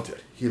loved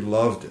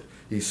it.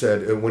 He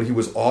said, when he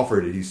was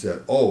offered it, he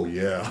said, "Oh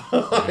yeah,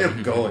 I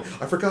am going."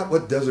 I forgot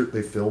what desert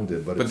they filmed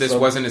in, but this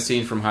wasn't a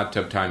scene from Hot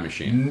Tub Time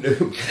Machine.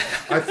 No,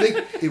 I think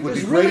it would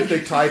be great if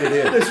they tied it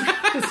in.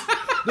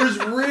 There's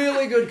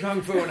really good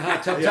kung fu in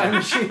Hot Tub Time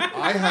Machine.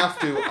 I have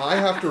to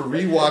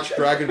rewatch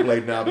Dragon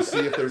Blade now to see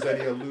if there's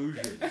any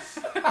illusions.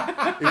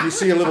 If you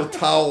see a little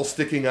towel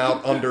sticking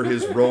out under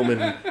his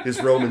Roman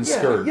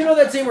skirt. You know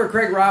that scene where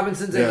Craig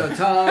Robinson's in the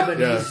tub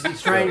and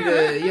he's trying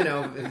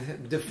to,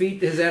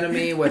 defeat his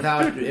enemy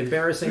without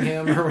embarrassing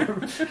him or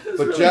whatever.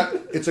 But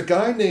it's a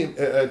guy named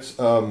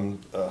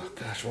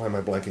why am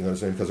I blanking on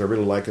his name? Because I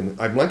really like him.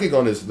 I'm blanking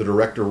on the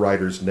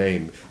director-writer's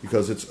name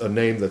because it's a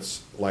name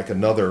that's like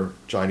another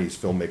Chinese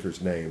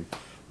filmmaker's name.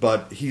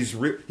 But he's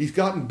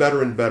gotten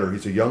better and better.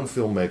 He's a young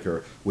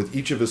filmmaker. With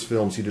each of his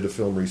films, he did a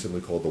film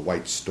recently called The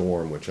White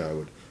Storm, which I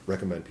would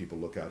recommend people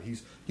look at.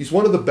 He's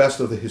one of the best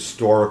of the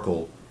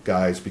historical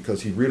guys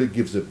because he really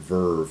gives it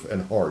verve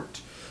and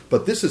heart.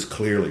 But this is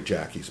clearly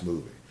Jackie's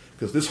movie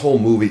because this whole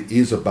movie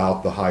is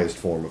about the highest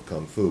form of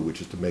kung fu,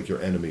 which is to make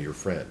your enemy your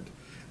friend.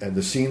 And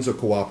the scenes of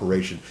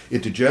cooperation,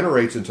 it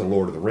degenerates into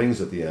Lord of the Rings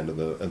at the end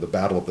and the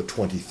battle of the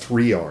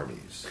 23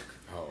 armies.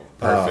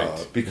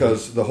 Perfect.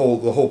 Because the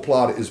whole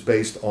plot is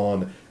based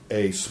on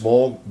a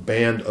small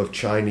band of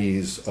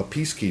Chinese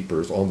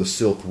peacekeepers on the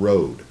Silk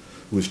Road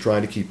who is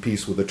trying to keep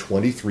peace with the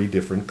 23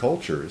 different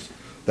cultures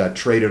that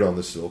traded on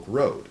the Silk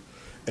Road.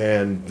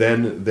 And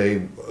then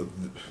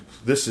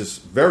this is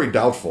very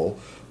doubtful,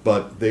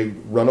 but they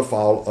run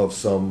afoul of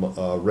some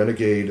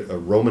renegade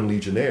Roman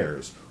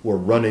legionnaires who are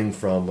running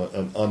from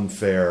an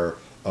unfair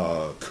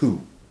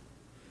coup.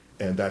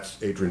 And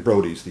that's Adrian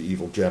Brody's the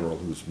evil general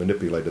who's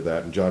manipulated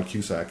that, and John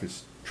Cusack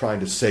is trying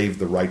to save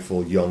the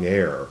rightful young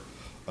heir.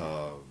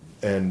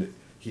 And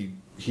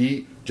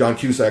John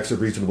Cusack's a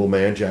reasonable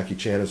man, Jackie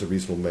Chan is a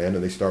reasonable man,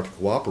 and they start to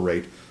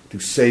cooperate to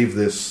save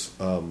this.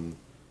 You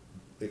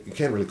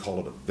can't really call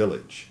it a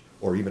village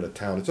or even a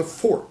town. It's a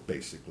fort,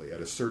 basically,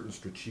 at a certain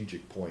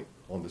strategic point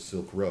on the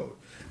Silk Road.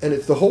 And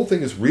the whole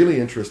thing is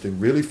really interesting,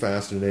 really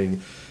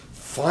fascinating.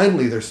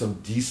 Finally, there's some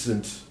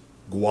decent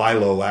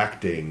guilo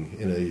acting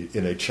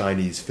in a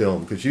Chinese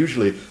film, because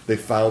usually they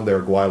found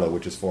their guilo,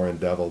 which is foreign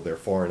devil, their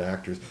foreign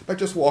actors, by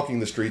just walking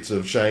the streets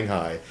of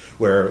Shanghai,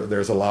 where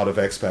there's a lot of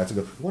expats, and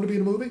go, "You want to be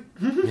in a movie?"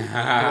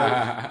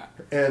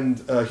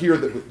 And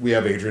here we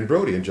have Adrian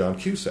Brody and John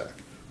Cusack,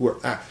 who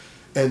are,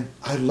 and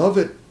I love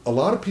it. A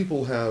lot of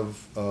people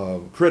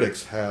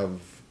critics have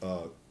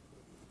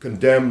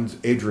condemned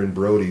Adrian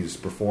Brody's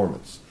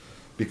performance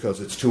because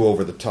it's too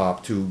over the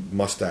top, too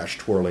mustache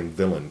twirling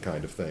villain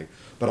kind of thing.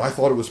 But I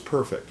thought it was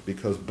perfect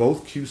because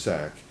both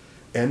Cusack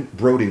and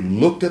Brody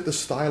looked at the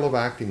style of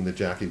acting that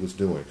Jackie was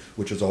doing,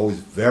 which is always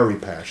very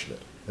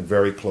passionate and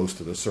very close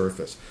to the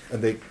surface,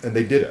 and they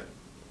did it.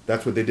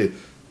 That's what they did.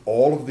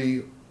 All of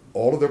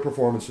their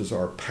performances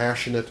are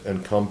passionate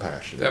and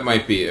compassionate. That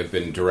might have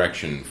been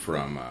direction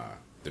from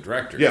the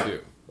director too.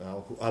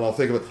 I'll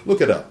think of it.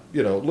 Look it up.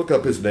 Look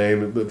up his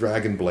name,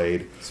 Dragon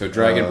Blade. So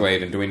Dragon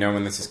Blade, and do we know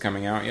when this is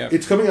coming out yet?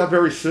 It's coming out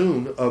very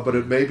soon, but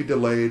it may be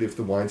delayed if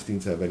the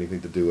Weinsteins have anything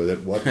to do with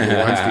it. What the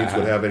Weinsteins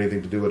would have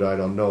anything to do with it, I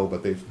don't know.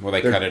 But will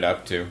they cut it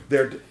up too?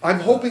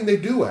 I'm hoping they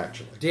do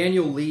actually.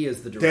 Daniel Lee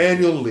is the director.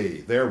 Daniel Lee,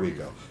 there we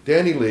go.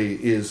 Daniel Lee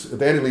is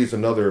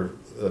another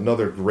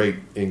great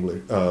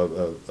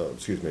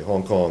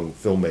Hong Kong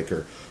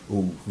filmmaker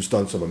who's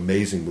done some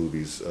amazing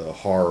movies,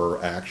 horror,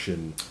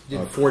 action. He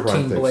did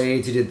 14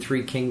 Blades. He did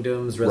 3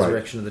 Kingdoms,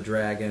 Resurrection of the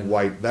Dragon.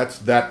 That's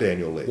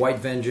Daniel Lee. White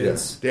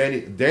Vengeance. Yeah.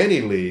 Danny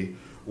Lee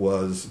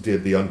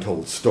did The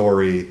Untold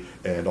Story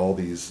and all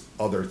these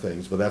other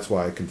things, but that's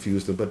why I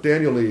confused him. But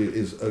Daniel Lee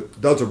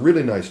does a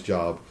really nice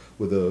job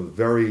with a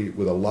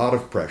lot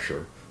of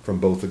pressure, from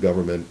both the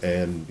government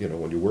and,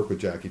 when you work with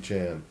Jackie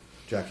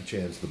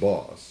Chan's the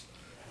boss.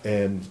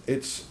 And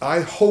I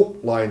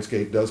hope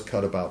Lionsgate does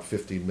cut about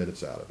 15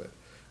 minutes out of it.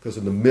 Because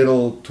in the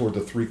middle, toward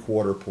the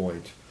 3/4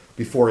 point,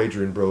 before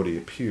Adrian Brody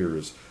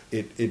appears,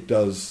 it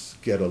does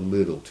get a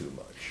little too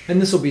much.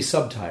 And this will be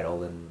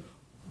subtitled. And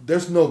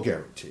there's no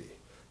guarantee.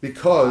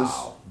 Because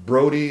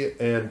Brody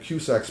and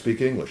Cusack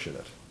speak English in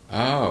it.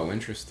 Oh,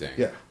 interesting.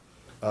 Yeah.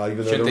 Even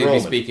though Shouldn't they're they Roman.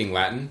 be speaking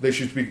Latin? They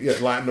should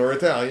speak Latin or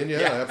Italian,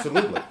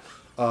 absolutely.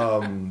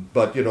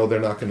 But, they're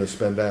not going to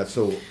spend that.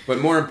 So, but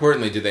more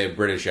importantly, do they have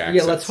British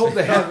accents? Yeah, let's hope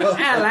they have.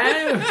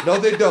 Hello. No,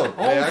 they don't.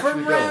 They All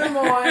from Rome,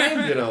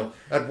 boy.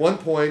 At one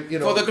point,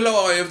 for the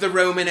glory of the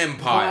Roman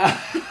Empire.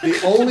 The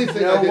only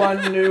thing no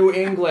one knew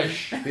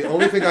English. The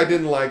only thing I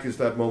didn't like is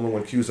that moment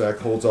when Cusack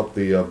holds up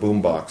the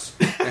boombox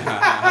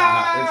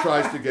and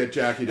tries to get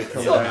Jackie to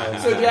come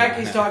down. So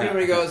Jackie's talking to him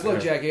and he goes,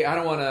 "Look, Jackie, I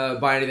don't want to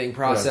buy anything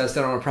processed.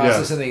 I don't want to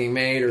process anything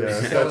made or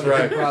that's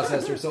right.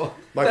 processed or so."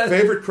 My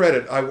favorite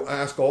credit, I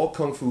ask all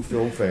Kung Fu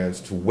film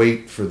fans to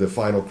wait for the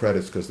final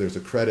credits because there's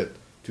a credit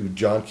to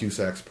John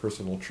Cusack's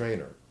personal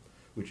trainer,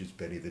 which is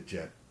Benny the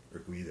Jet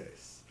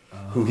Urquidez,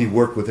 who he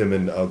worked with him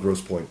in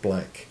Grosse Pointe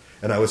Blank.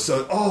 And I was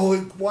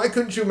why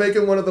couldn't you make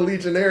him one of the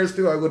Legionnaires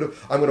too? I'm going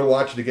to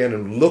watch it again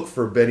and look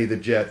for Benny the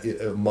Jet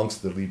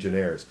amongst the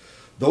Legionnaires.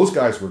 Those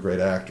guys were great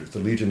actors,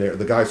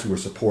 the guys who were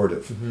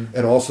supportive,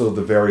 and also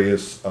the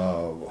various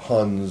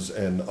Huns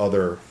and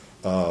other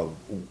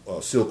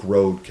Silk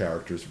Road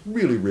characters.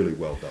 Really, really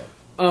well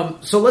done.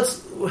 So let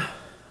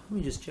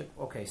me just check.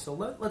 Okay, so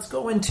let's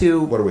go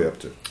into... What are we up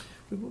to?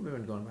 We've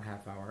been going about a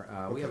half hour.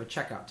 We have a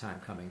checkout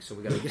time coming, so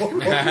we got to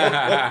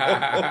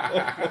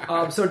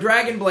get. So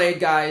Dragon Blade,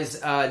 guys,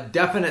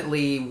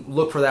 definitely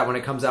look for that when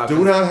it comes out.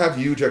 Do not have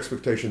huge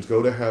expectations.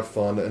 Go to have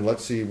fun, and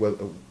let's see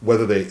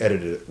whether they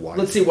edited it wisely.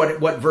 Let's see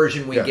what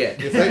version we get.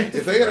 If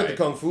they edit the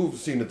Kung Fu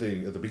scene at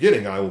the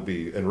beginning, I will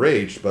be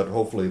enraged. But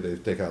hopefully they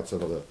take out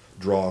some of the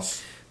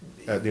dross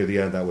near the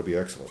end. That would be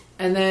excellent.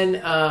 And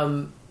then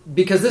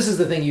because this is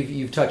the thing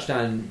you've touched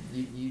on.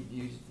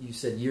 You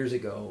said years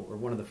ago, or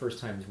one of the first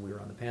times we were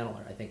on the panel,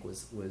 I think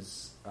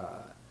was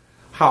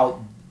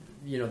how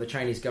the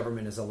Chinese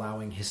government is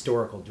allowing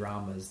historical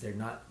dramas. They're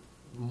not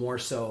more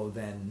so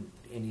than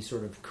any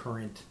sort of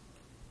current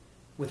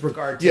with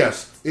regard to.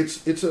 Yes,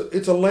 it's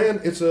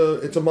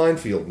a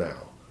minefield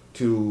now.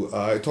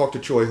 I talked to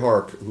Choi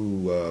Hark,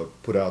 who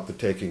put out The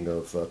Taking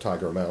of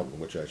Tiger Mountain,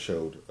 which I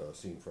showed a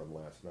scene from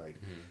last night.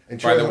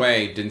 And by the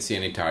way, didn't see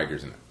any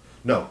tigers in it.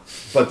 No,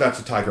 but that's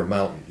a Tiger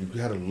Mountain. You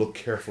got to look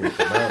carefully at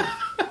the mountain.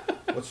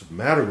 What's the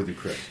matter with you,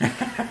 Chris?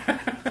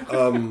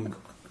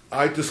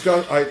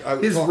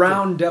 His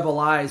round devil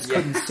eyes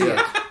couldn't see it.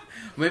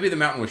 Maybe the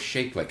mountain was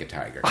shaped like a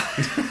tiger.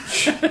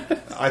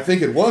 I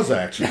think it was,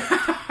 actually.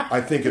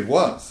 I think it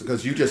was,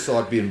 because you just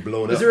saw it being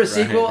blown up. Is there a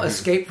sequel,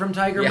 Escape from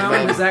Tiger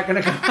Mountain? Is that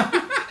going to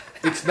come?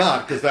 It's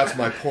not, because that's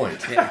my point.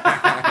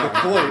 The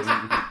point...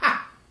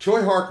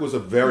 Choi Hark was a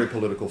very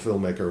political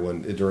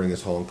filmmaker during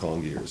his Hong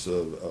Kong years.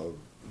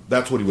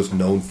 That's what he was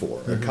known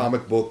for. A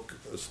comic book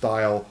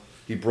style.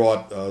 He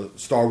brought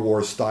Star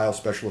Wars style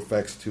special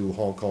effects to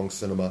Hong Kong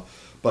cinema,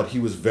 but he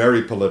was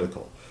very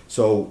political.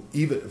 So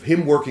even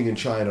him working in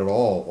China at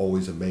all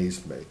always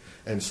amazed me.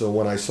 And so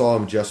when I saw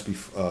him just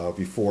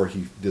before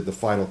he did the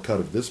final cut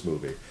of this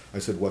movie, I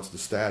said, "What's the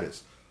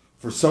status?"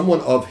 For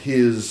someone of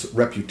his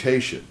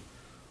reputation,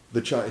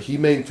 he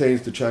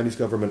maintains the Chinese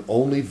government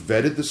only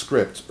vetted the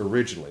script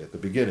originally at the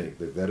beginning.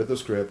 They vetted the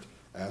script,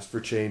 asked for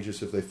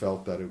changes if they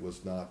felt that it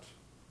was not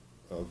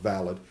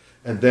valid,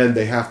 and then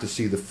they have to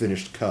see the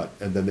finished cut,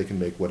 and then they can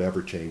make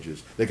whatever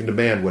changes. They can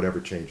demand whatever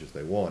changes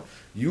they want.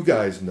 You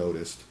guys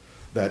noticed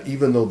that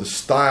even though the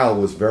style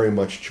was very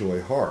much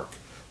Choi Hark,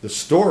 the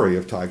story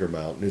of Tiger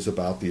Mountain is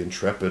about the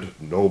intrepid,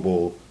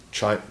 noble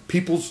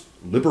People's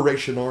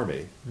Liberation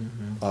Army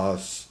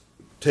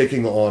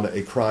taking on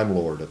a crime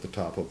lord at the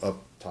top of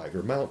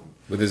Tiger Mountain.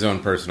 With his own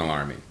personal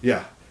army.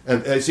 Yeah.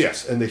 And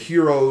the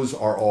heroes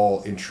are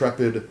all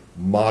intrepid,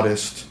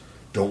 modest,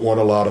 don't want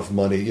a lot of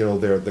money.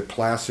 They're the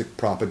classic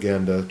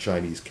propaganda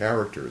Chinese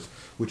characters,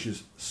 which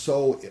is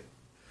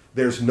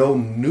there's no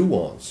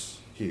nuance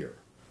here.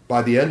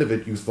 By the end of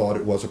it, you thought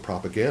it was a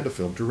propaganda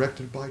film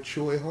directed by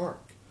Choi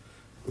Hark,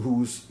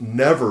 who's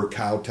never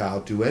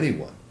kowtowed to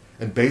anyone.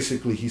 And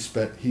basically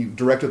he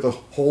directed the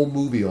whole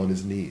movie on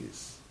his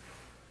knees.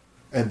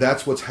 And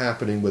that's what's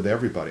happening with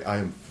everybody. I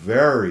am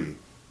very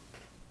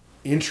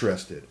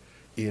interested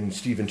in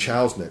Stephen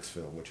Chow's next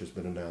film, which has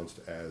been announced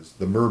as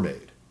The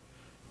Mermaid.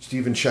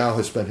 Stephen Chow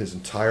has spent his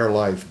entire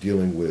life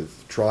dealing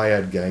with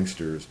triad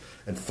gangsters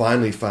and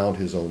finally found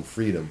his own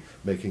freedom,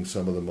 making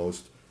some of the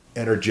most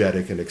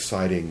energetic and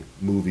exciting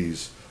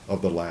movies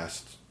of the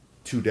last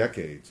 2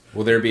 decades.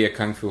 Will there be a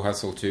Kung Fu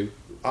Hustle too?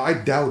 I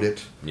doubt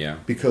it. Yeah.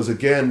 Because,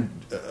 again,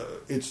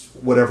 it's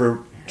whatever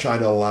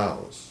China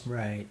allows.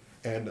 Right.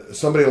 And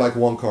somebody like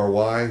Wong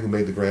Kar-wai, who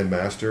made The Grand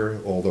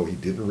Master, although he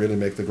didn't really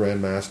make The Grand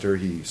Master,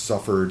 he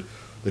suffered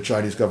the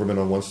Chinese government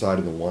on one side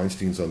and the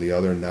Weinsteins on the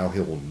other, and now he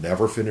will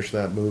never finish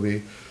that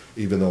movie.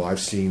 even though I've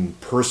seen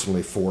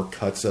personally 4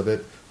 cuts of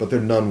it, but they're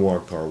none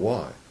Wong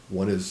Kar-wai.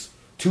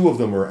 2 of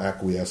them are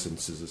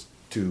acquiescences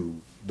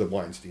to the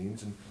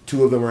Weinsteins, and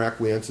 2 of them are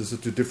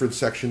acquiescences to different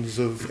sections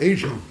of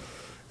Asia.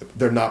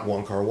 They're not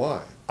Wong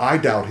Kar-wai. I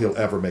doubt he'll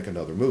ever make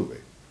another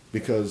movie,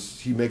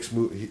 because he makes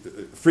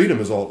freedom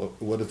is all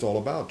what it's all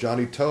about.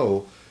 Johnny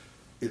To,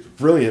 it's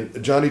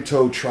brilliant. Johnny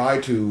To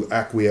tried to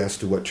acquiesce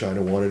to what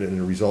China wanted, and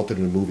it resulted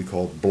in a movie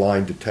called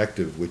Blind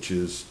Detective, which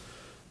is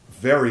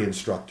very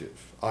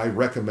instructive. I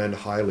recommend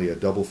highly a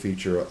double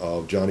feature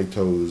of Johnny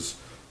To's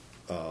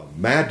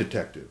Mad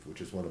Detective,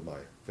 which is one of my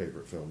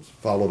favorite films,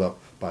 followed up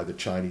by the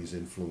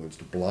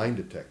Chinese-influenced Blind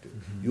Detective.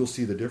 Mm-hmm. You'll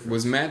see the difference.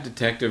 Was Mad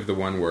Detective the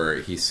one where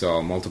he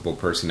saw multiple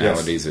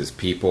personalities as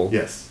people?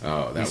 Yes.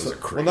 Oh, that was a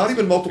crazy well, not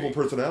even multiple movie.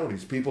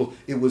 Personalities. People.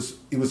 It was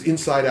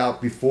Inside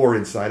Out before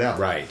Inside Out.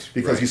 Right.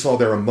 Because you saw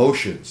their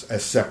emotions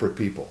as separate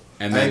people.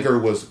 And then, anger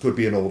could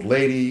be an old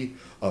lady.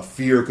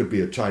 Fear could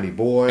be a tiny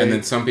boy. And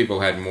then some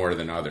people had more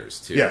than others,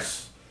 too.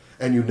 Yes.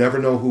 And you never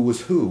know who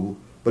was who.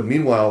 But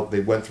meanwhile, they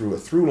went through a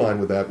through line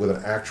with that, with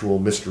an actual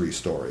mystery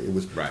story.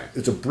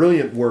 It's a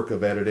brilliant work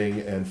of editing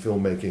and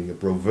filmmaking,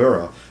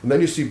 bravura. And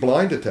then you see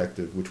Blind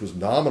Detective, which was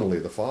nominally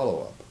the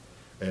follow-up.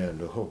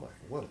 And, oh my,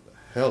 what the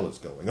hell is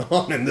going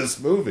on in this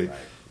movie? Right.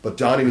 But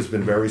Johnny has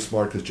been very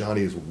smart, because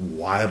Johnny is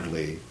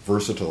wildly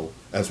versatile,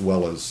 as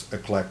well as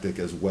eclectic,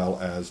 as well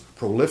as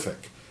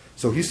prolific.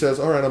 So he says,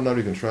 all right, I'm not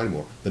even going to try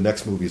anymore. The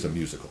next movie is a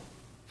musical.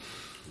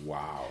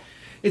 Wow.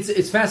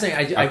 It's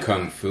fascinating. A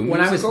kung fu when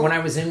musical? I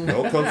was in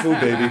no kung fu,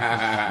 baby.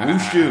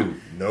 Wushu,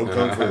 no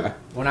kung fu.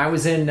 When I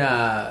was in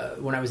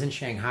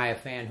Shanghai, a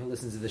fan who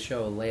listens to the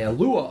show, Leia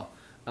Lua,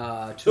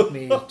 took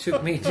me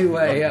to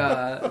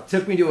a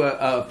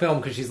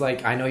film, because she's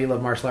like, I know you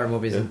love martial art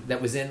movies, and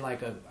that was in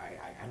like I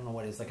don't know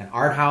what it is, like an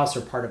art house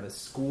or part of a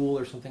school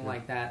or something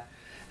like that.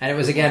 And it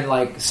was, again,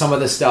 like some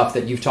of the stuff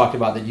that you've talked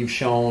about, that you've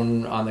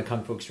shown on the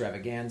Kung Fu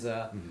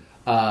Extravaganza.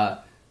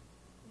 Mm-hmm.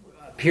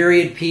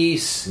 Period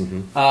piece,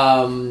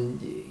 warring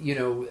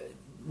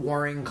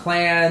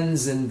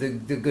clans, and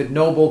the good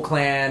noble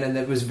clan, and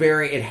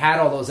it had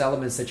all those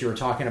elements that you were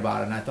talking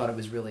about, and I thought it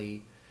was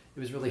really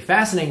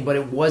fascinating, but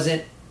it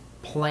wasn't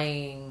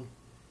playing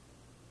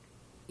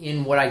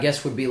in what I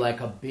guess would be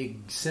like a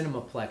big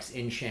cinemaplex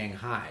in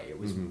Shanghai. It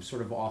was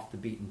sort of off the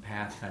beaten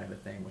path kind of a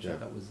thing, which I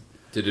thought was.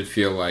 Did it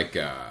feel like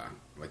at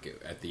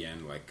the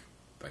end like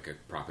a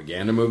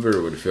propaganda movie,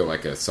 or would it feel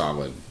like a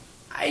solid?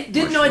 I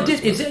didn't know. It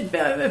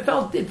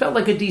felt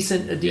like a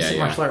decent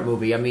martial art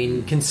movie. I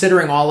mean,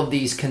 considering all of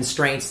these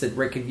constraints that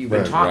Rick, you've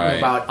been talking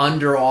about,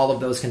 under all of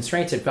those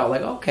constraints, it felt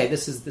like, okay,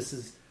 this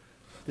is.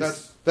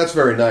 That's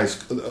very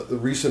nice.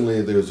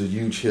 Recently, there's a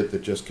huge hit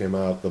that just came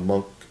out. The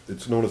Monk.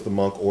 It's known as The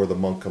Monk, or The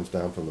Monk Comes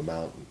Down from the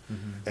Mountain.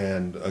 Mm-hmm.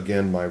 And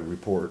again,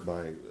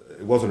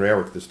 it wasn't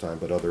Eric this time,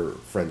 but other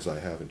friends I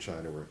have in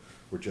China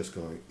were just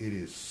going, it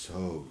is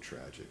so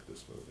tragic,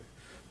 this movie.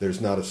 There's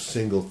not a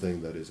single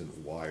thing that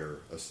isn't wire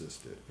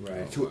assisted,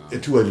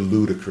 to a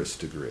ludicrous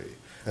degree.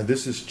 And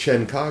this is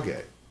Chen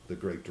Kage, the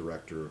great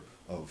director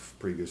of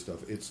previous stuff.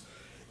 It's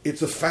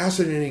a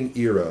fascinating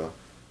era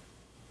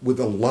with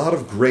a lot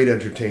of great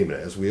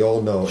entertainment. As we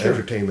all know,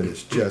 entertainment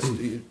is just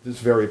this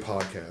very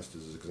podcast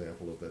is an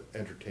example of that.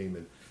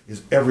 Entertainment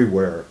is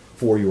everywhere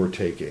for your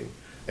taking,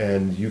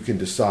 and you can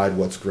decide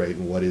what's great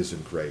and what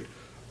isn't great.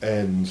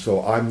 And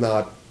so I'm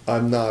not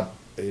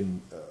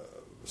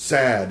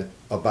sad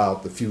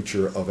about the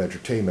future of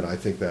entertainment. I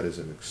think that is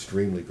in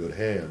extremely good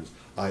hands.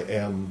 I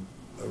am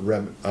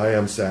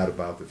sad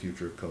about the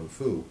future of Kung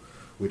Fu,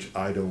 which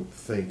I don't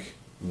think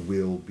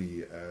will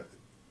be.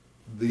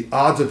 The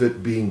odds of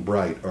it being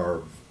bright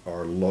are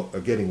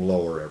getting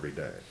lower every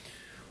day.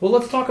 Well,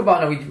 let's talk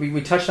about.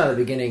 We touched on at the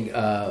beginning.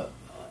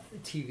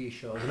 TV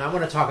shows, and I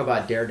want to talk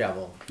about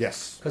Daredevil.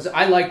 Yes, because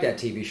I like that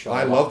TV show.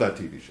 I love that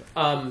TV show.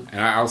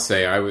 And I'll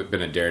say I've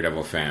been a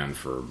Daredevil fan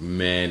for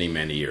many,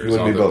 many years. You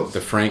and me both.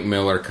 The Frank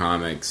Miller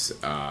comics.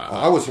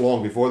 I was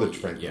long before the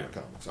Frank Miller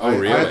comics.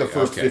 Really? I had the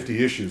first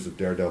 50 issues of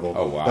Daredevil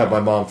that my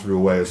mom threw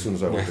away as soon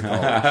as I went to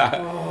college.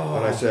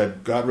 And I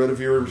said, "Got rid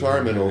of your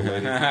retirement, old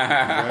lady.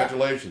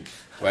 Congratulations."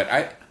 But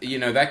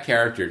that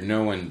character,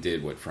 no one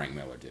did what Frank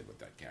Miller did with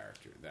that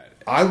character.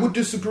 I would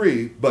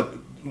disagree, but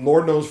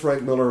Lord knows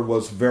Frank Miller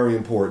was very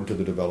important to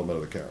the development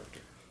of the character.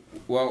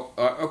 Well,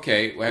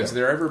 okay. Has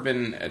there ever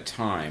been a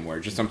time where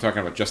I'm talking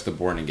about just the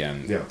Born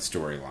Again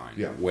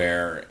storyline,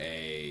 where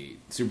a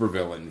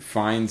supervillain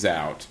finds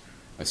out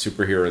a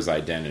superhero's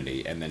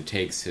identity and then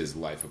takes his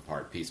life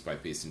apart piece by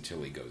piece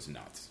until he goes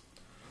nuts?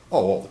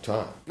 Oh, all the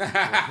time.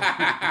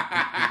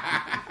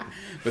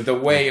 But the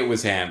way it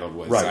was handled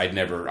was I'd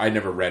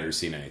never read or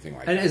seen anything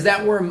like that. And is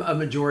that where a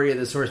majority of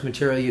the source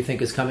material you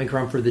think is coming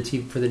from for the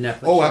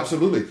Netflix Oh, show?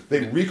 absolutely.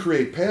 They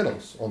recreate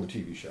panels on the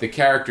TV show. The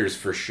characters,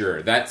 for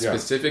sure. That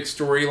specific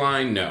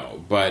storyline,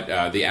 no.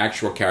 But the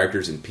actual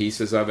characters and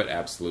pieces of it,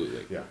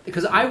 absolutely. Yeah.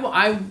 Because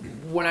I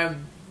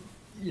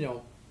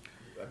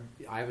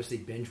obviously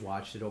binge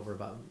watched it over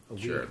about a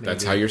week. Sure, maybe.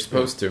 that's how you're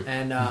supposed to.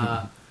 And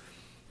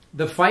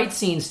the fight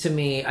scenes, to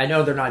me, I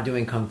know they're not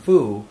doing kung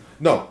fu.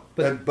 No,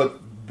 but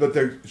but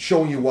they're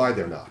showing you why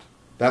they're not.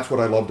 That's what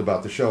I loved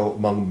about the show,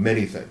 among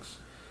many things.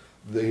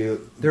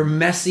 They're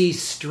messy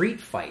street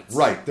fights.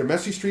 Right. They're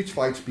messy street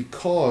fights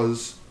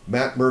because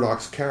Matt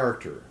Murdock's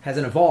character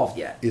hasn't evolved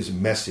yet. Is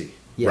messy.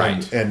 Yeah.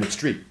 Right. And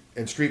street.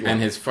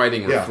 And his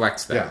fighting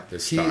reflects that,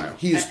 this style.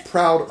 He is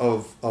proud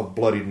of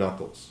bloodied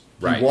knuckles.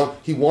 Right.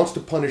 He wants to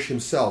punish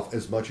himself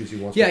as much as he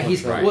wants to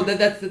punish right. Well,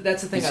 that's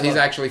the thing. He's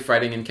actually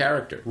fighting in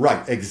character.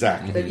 Right,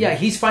 exactly. Mm-hmm. Yeah,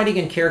 he's fighting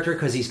in character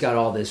because he's got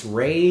all this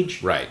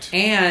rage. Right.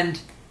 And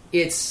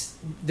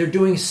they're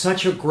doing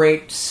such a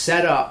great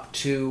setup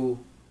to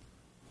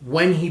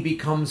when he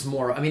becomes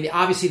more... I mean,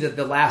 obviously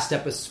the last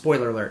episode...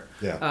 Spoiler alert.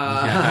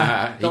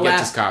 Yeah. He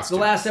gets his costume.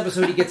 The last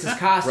episode, he gets his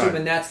costume, Right.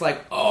 And that's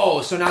like,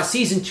 oh, so now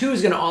Season 2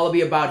 is going to all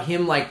be about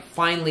him, like,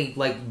 finally,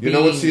 like, You being...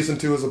 know what Season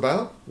 2 is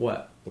about?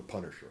 What? The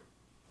Punisher.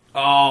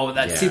 Oh,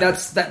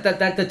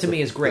 that to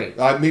me is great.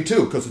 Me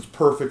too, because it's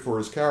perfect for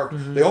his character.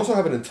 Mm-hmm. They also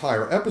have an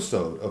entire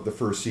episode of the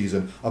first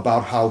season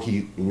about how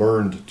he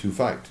learned to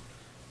fight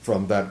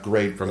from that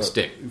great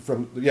Stick.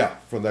 from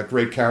that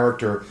great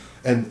character,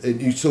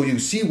 so you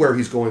see where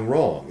he's going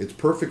wrong. It's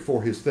perfect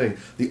for his thing.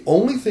 The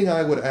only thing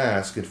I would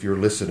ask, if you're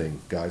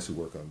listening, guys who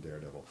work on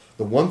Daredevil,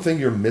 the one thing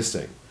you're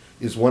missing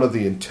is one of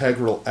the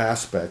integral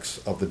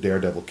aspects of the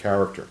Daredevil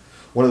character.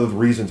 One of the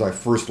reasons I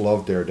first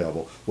loved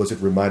Daredevil was it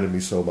reminded me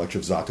so much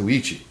of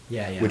Zatoichi,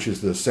 which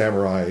is the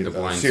samurai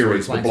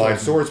series, The Blind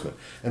Swordsman.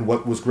 And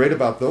what was great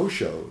about those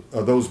shows,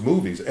 those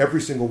movies,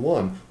 every single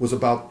one was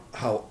about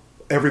how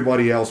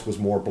everybody else was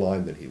more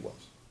blind than he was.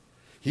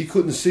 He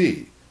couldn't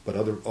see, but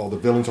all the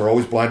villains are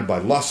always blinded by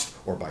lust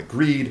or by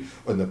greed,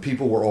 and the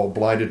people were all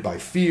blinded by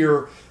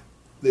fear.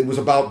 It was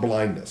about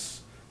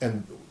blindness.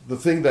 And the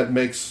thing that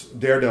makes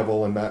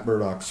Daredevil and Matt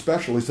Murdock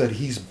special is that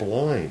he's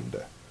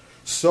blind.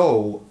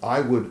 So I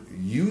would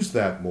use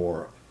that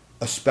more,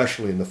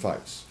 especially in the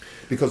fights.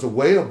 Because the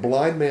way a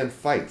blind man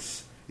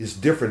fights is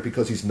different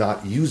because he's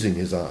not using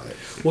his eyes.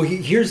 Well,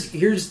 here's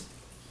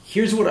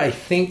what I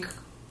think,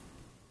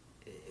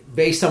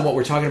 based on what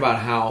we're talking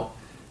about,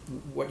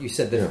 what you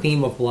said, the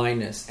theme of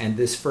blindness, and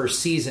this first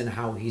season,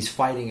 how he's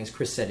fighting, as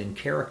Chris said, in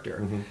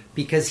character,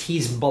 because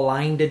he's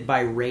blinded by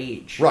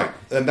rage. Right,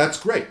 and that's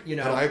great. You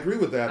know, and I agree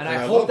with that. And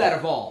I hope that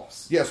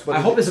evolves. Yes, but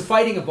I hope as the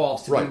fighting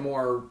evolves to right. be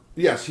more...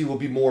 Yes, he will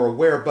be more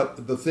aware,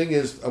 but the thing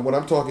is, what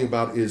I'm talking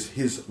about is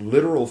his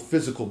literal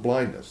physical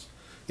blindness.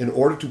 In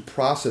order to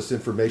process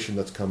information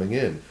that's coming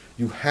in,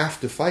 you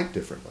have to fight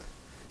differently.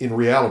 In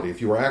reality,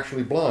 if you are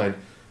actually blind,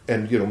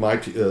 and my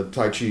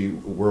Tai Chi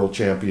world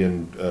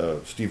champion,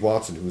 Steve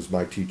Watson, who's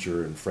my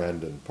teacher and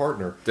friend and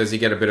partner... Does he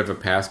get a bit of a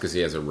pass because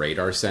he has a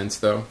radar sense,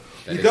 though?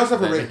 He does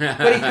have a radar...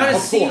 But he kind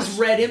of sees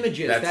red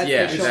images.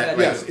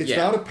 It's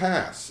not a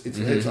pass.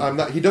 It's I'm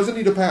not. He doesn't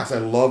need a pass. I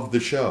love the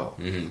show.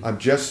 Mm-hmm. I'm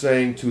just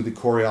saying to the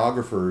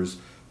choreographers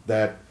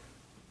that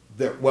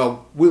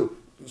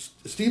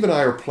Steve and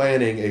I are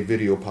planning a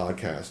video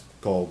podcast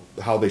called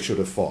How They Should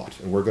Have Fought,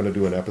 and we're going to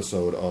do an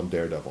episode on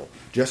Daredevil,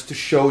 just to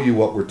show you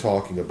what we're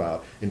talking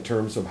about in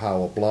terms of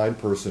how a blind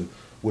person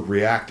would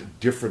react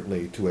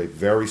differently to a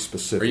very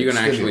specific Are you going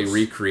to stimulus.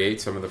 actually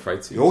recreate some of the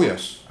fight scenes? Oh,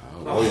 yes.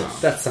 Oh,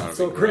 yes. That sounds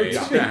so great.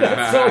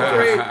 That's so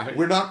great.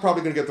 We're not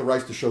probably going to get the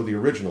rights to show the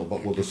original,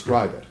 but we'll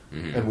describe it.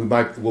 Mm-hmm. And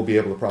we'll be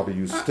able to probably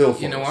use still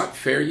photos. You know what?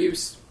 Fair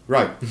use.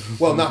 Right.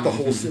 Well, not the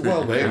whole...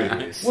 Well, maybe.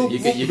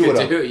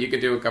 You could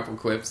do a couple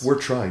clips. We're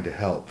trying to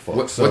help,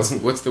 folks.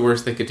 What's the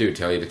worst they could do?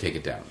 Tell you to take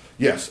it down.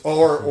 Yes.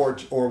 Or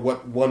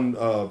what one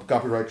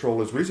copyright troll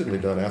has recently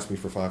done, asked me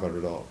for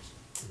 $500.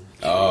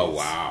 Oh,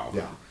 wow.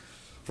 Yeah.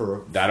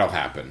 That'll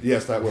happen.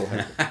 Yes, that will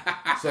happen.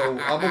 So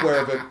I'm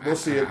aware of it. We'll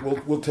see it.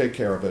 We'll take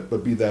care of it,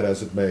 but be that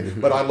as it may.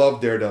 But I love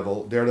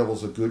Daredevil.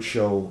 Daredevil's a good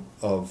show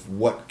of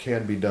what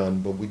can be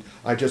done, but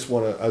I just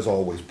want to, as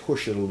always,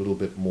 push it a little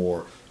bit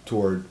more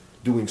toward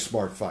doing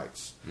smart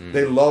fights.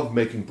 They love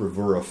making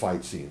bravura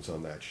fight scenes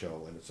on that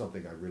show, and it's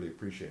something I really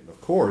appreciate. And of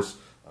course,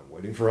 I'm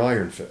waiting for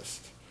Iron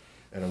Fist,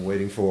 and I'm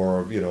waiting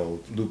for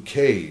Luke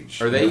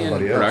Cage. Are they in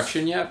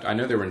production yet? I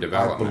know they were in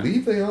development. I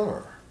believe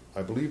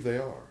they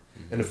are.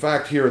 And in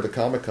fact, here at the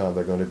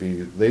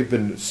ComicCon, they've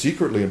been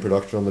secretly in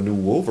production on the new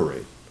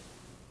Wolverine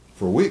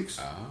for weeks.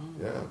 Oh,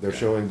 yeah, they're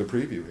showing the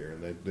preview here,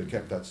 and they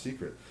kept that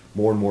secret.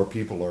 More and more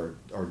people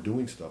are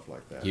doing stuff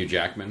like that. Hugh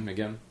Jackman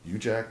again? Hugh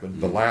Jackman,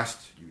 the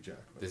last Hugh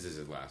Jackman. This is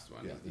his last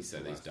one. Yeah, he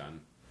said he's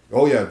done.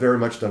 Oh yeah, very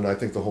much done. I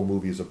think the whole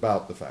movie is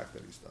about the fact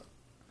that he's done.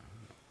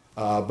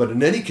 But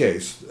in any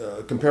case,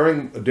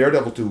 comparing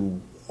Daredevil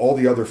to all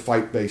the other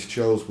fight-based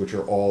shows, which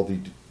are all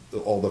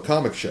the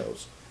comic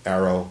shows,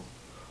 Arrow,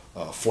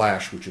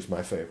 Flash, which is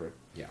my favorite,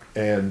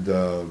 and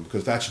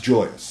because that's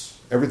joyous.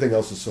 Everything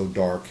else is so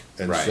dark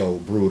and so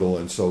brutal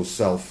and so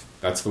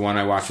That's the one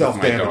I watched with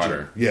my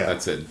daughter. Yeah,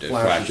 that's it.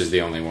 Flash is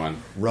the only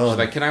one. Run. She's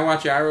like, can I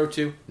watch Arrow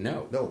too?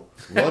 No.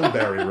 Run,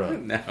 Barry,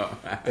 run. No.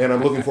 And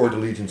I'm looking forward to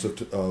Legions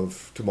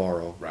of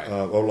Tomorrow,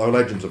 or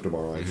Legends of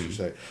Tomorrow, I should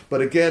say.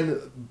 But again,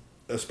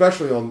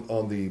 especially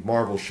on the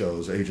Marvel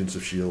shows, Agents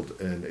of S.H.I.E.L.D.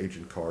 and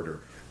Agent Carter,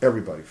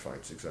 everybody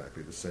fights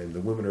exactly the same. The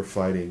women are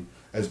fighting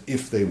as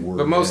if they were.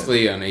 But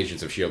mostly on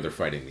Agents of S.H.I.E.L.D., they're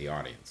fighting the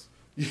audience.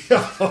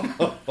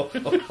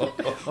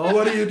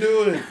 What are you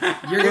doing?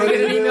 You're going to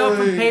get an email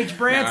from Paige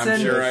Branson. I'm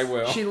sure I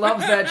will. She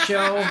loves that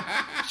show.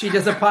 She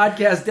does a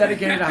podcast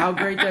dedicated to how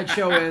great that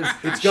show is.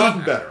 It's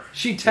gotten better.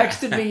 She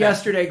texted me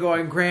yesterday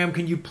going, Graham,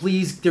 can you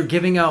please, they're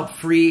giving out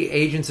free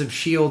Agents of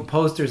S.H.I.E.L.D.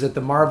 posters at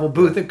the Marvel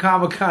booth at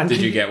ComicCon.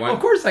 Did you get one? Of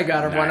course I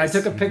got her one. I Nice.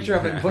 took a picture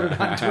of it and put it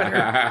on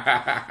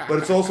Twitter. But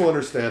it's also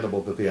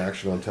understandable that the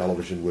action on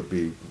television would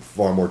be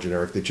far more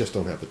generic. They just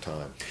don't have the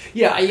time.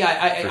 Yeah,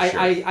 For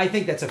sure. I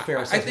think that's a fair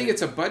I assessment. think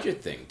it's a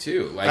budget thing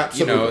too. Like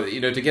Absolutely.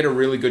 you know, to get a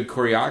really good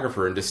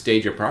choreographer and to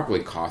stage it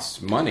properly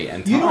costs money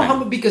and time. You know how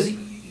much, because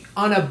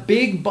on a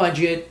big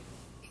budget,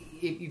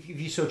 if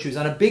you so choose,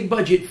 on a big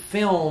budget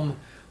film,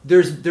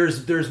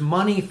 there's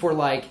money for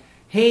like,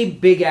 hey,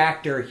 big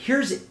actor,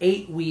 here's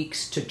 8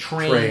 weeks to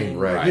train.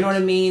 Right. You know what I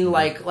mean?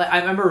 Like I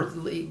remember,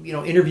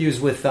 interviews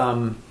with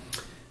blanking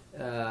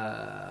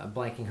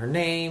her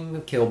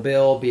name, Kill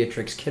Bill,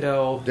 Beatrix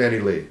Kiddo, Danny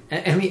Lee.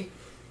 I mean,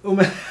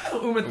 Uma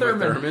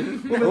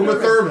Thurman. Uma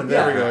Thurman,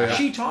 there we go, yeah.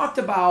 She talked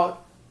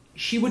about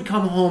she would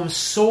come home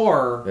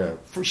sore.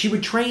 Yeah. She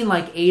would train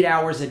like 8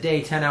 hours a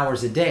day, 10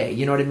 hours a day.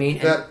 You know what I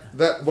mean?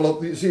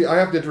 Well, you see, I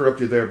have to interrupt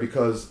you there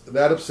because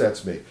that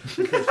upsets me.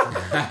 Because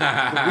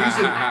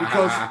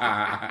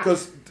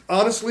because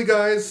honestly,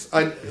 guys,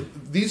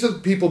 these are the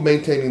people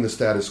maintaining the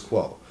status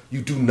quo.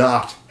 You do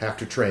not have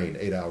to train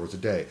 8 hours a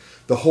day.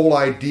 The whole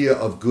idea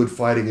of good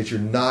fighting is you're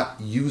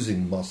not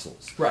using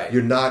muscles. Right.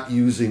 You're not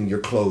using your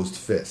closed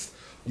fist.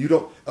 You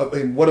don't. I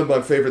mean, one of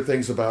my favorite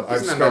things about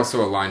Isn't that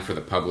also a line for the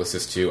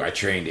publicist too? I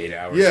trained 8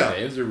 hours Yeah. a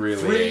day. It was a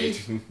really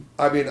 8.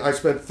 I mean, I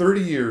spent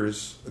 30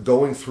 years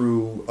going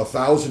through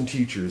 1,000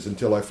 teachers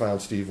until I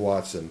found Steve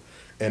Watson,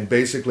 and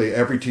basically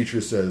every teacher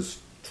says,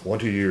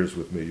 20 years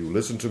with me. You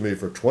listen to me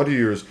for 20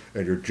 years,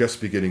 and you're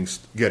just getting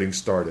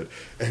started.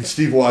 And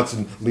Steve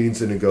Watson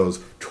leans in and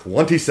goes,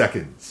 20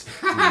 seconds.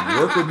 You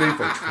work with me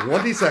for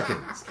 20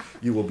 seconds.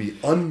 You will be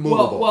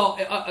unmovable. Well,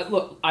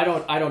 look, I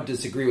don't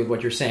disagree with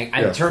what you're saying.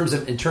 Yeah.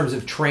 In terms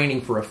of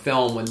training for a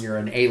film when you're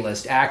an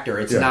A-list actor,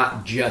 it's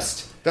not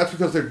just. That's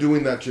because they're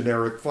doing that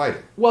generic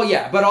fighting. Well,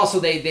 yeah, but also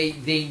they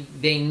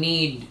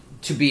need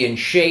to be in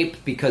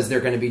shape because they're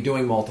going to be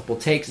doing multiple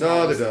takes.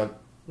 No, they don't.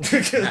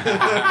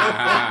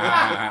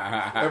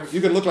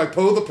 You can look like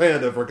Poe the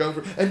Panda for Kung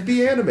Fu and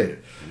be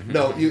animated.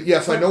 No,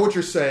 yes, I know what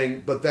you're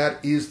saying, but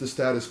that is the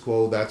status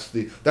quo. That's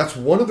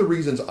one of the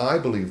reasons I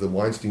believe the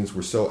Weinsteins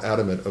were so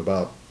adamant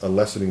about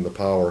lessening the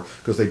power,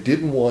 because they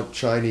didn't want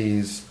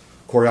Chinese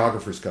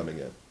choreographers coming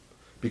in,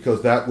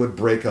 because that would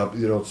break up.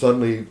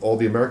 Suddenly all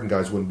the American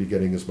guys wouldn't be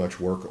getting as much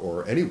work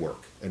or any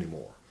work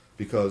anymore,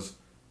 because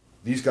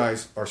these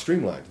guys are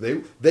streamlined.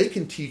 They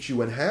can teach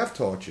you and have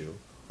taught you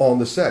on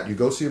the set. You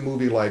go see a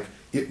movie like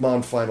Ip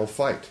Man Final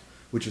Fight,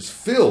 which is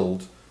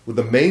filled with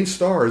the main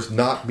stars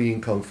not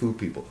being kung fu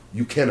people.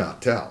 You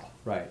cannot tell.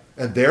 Right.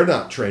 And they're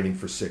not training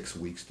for 6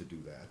 weeks to do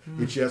that.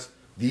 It's just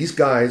these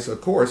guys,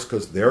 of course,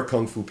 because they're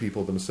kung fu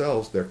people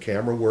themselves, their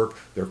camera work,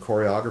 their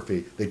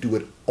choreography, they do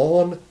it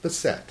on the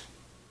set.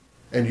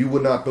 And you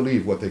would not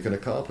believe what they can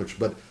accomplish.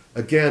 But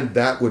again,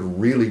 that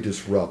would really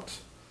disrupt.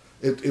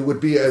 It would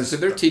be as... So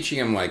they're teaching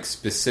them like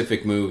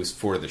specific moves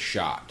for the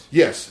shot.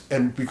 Yes,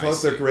 and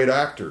because they're great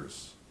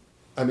actors.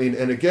 I mean,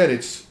 and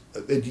again,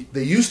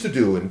 they used to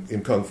do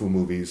in kung fu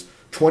movies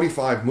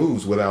 25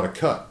 moves without a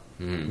cut.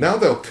 Now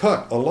they'll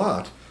cut a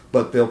lot,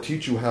 but they'll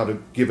teach you how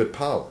to give it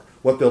power.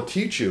 What they'll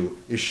teach you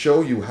is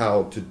show you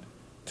how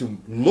to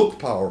look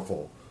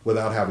powerful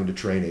without having to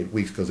train 8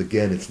 weeks, because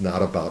again, it's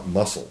not about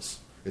muscles.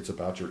 It's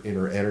about your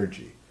inner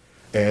energy.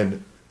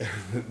 And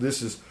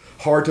this is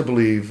hard to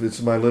believe. It's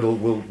my little.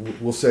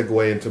 We'll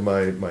segue into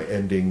my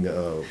ending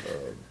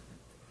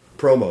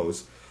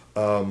promos.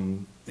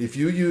 If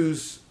you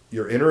use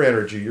your inner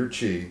energy, your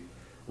chi,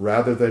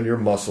 rather than your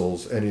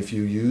muscles, and if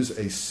you use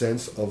a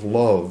sense of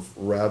love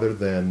rather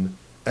than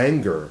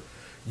anger,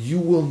 you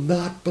will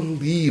not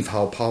believe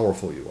how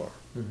powerful you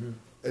are. Mm-hmm.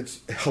 It's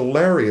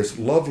hilarious.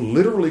 Love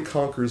literally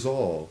conquers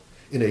all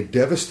in a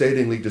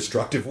devastatingly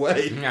destructive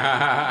way.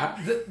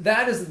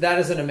 That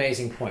is an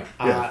amazing point.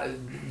 Yeah.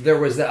 There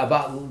was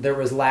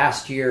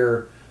last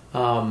year,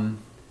 there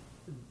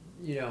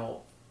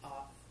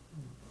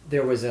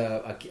was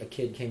a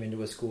kid came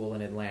into a school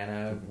in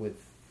Atlanta with,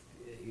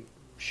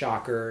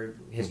 shocker,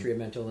 history of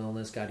mental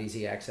illness, got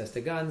easy access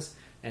to guns,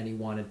 and he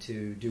wanted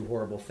to do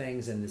horrible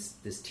things. And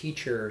this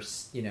teacher,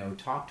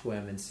 talked to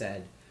him and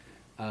said,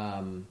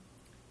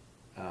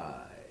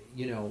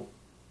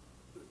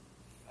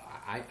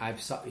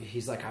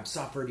 he's like, I've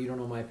suffered. You don't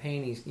know my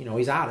pain.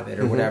 He's out of it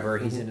or whatever.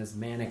 He's in his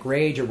manic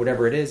rage or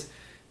whatever it is.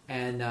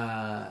 And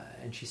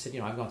she said,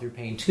 I've gone through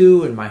pain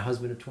too. And my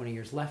husband of 20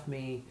 years left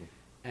me.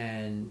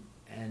 And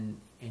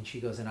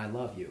she goes, and I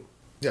love you.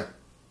 Yeah.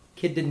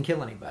 Kid didn't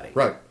kill anybody.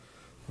 Right.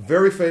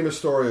 Very famous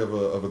story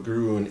of a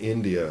guru in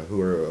India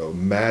who a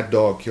mad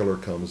dog killer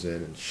comes in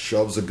and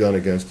shoves a gun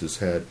against his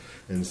head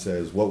and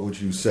says, what would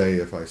you say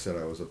if I said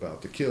I was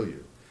about to kill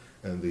you?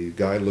 And the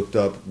guy looked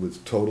up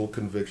with total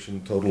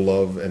conviction, total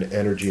love, and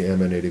energy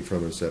emanating from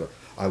him and said,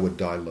 I would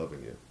die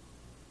loving you.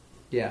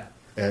 Yeah.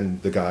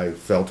 And the guy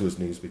fell to his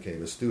knees,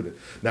 became a student.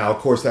 Now, of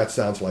course, that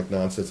sounds like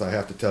nonsense. I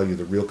have to tell you,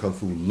 the real Kung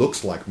Fu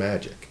looks like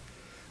magic.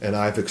 And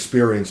I've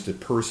experienced it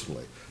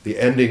personally. The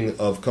ending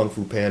of Kung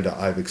Fu Panda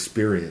I've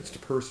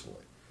experienced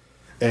personally.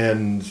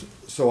 And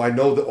so I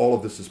know that all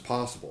of this is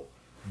possible.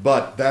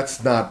 But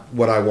that's not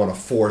what I want to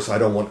force. I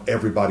don't want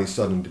everybody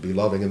suddenly to be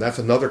loving. And that's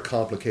another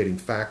complicating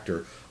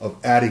factor of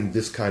adding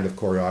this kind of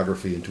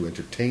choreography into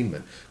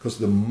entertainment. Because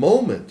the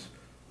moment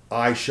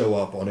I show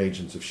up on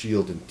Agents of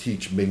S.H.I.E.L.D. and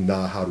teach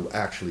Ming-Na how to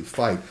actually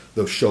fight,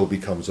 the show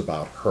becomes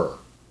about her.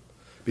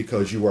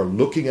 Because you are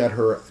looking at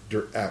her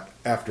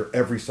after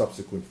every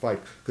subsequent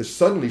fight. Because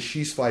suddenly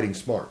she's fighting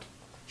smart.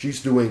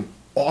 She's doing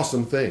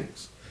awesome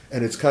things.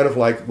 And it's kind of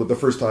like the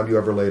first time you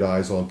ever laid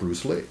eyes on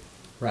Bruce Lee.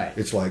 Right.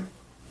 It's like,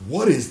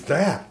 what is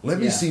that? Let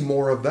me see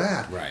more of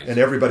that. Right. And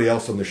everybody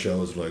else on the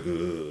show is like,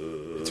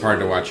 ugh. It's hard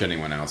to watch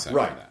anyone else after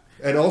that.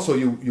 And also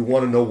you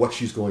want to know what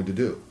she's going to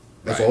do.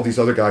 As all these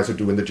other guys are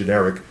doing the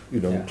generic,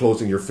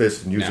 closing your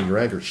fist and using your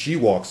anger. She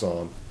walks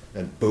on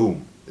and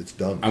boom, it's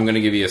done. I'm going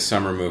to give you a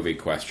summer movie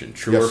question.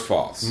 True or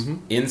false?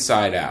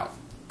 Inside Out.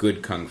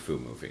 Good Kung Fu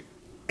movie.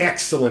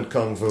 Excellent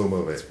Kung Fu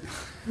movie.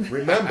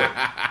 Remember,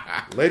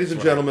 ladies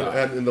and gentlemen,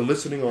 and in the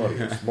listening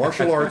audience,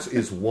 martial arts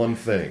is one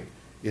thing.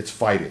 It's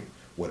fighting.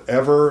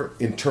 Whatever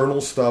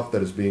internal stuff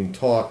that is being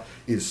taught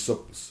is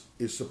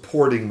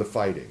supporting the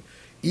fighting.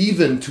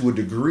 Even to a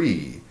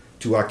degree,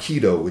 to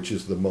Aikido, which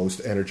is the most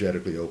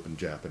energetically open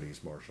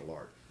Japanese martial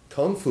art.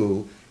 Kung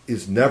Fu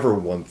is never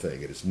one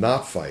thing. It is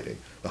not fighting.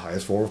 The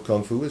highest form of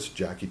Kung Fu, as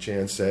Jackie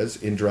Chan says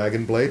in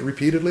Dragon Blade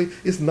repeatedly,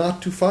 is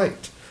not to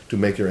fight, to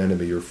make your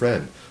enemy your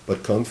friend.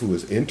 But Kung Fu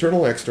is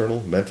internal,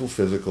 external, mental,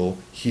 physical,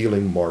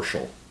 healing,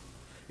 martial.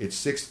 It's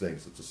 6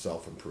 things. It's a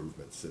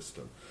self-improvement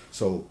system.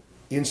 So,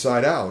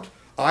 Inside Out,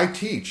 I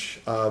teach.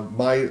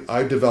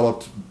 I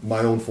developed my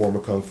own form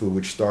of Kung Fu,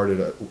 which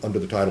started under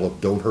the title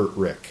of Don't Hurt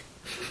Rick.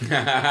 And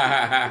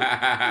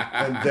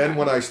then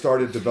when I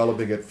started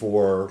developing it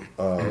for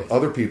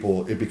other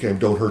people, it became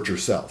Don't Hurt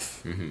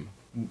Yourself.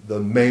 The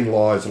main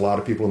law is a lot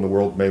of people in the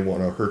world may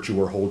want to hurt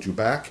you or hold you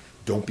back.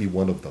 Don't be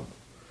one of them.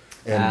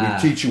 And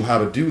we teach you how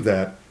to do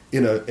that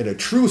in a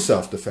true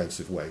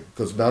self-defensive way.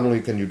 Because not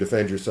only can you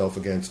defend yourself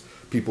against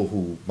people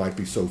who might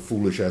be so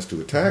foolish as to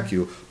attack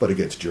you, but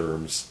against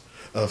germs,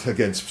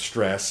 against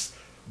stress,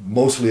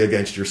 mostly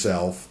against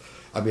yourself.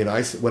 I mean,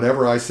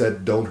 whenever I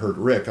said "Don't hurt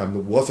Rick," I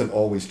wasn't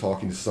always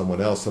talking to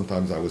someone else.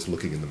 Sometimes I was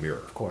looking in the mirror.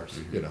 Of course,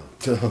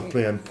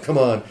 man, come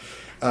on.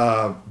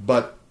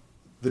 But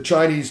the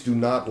Chinese do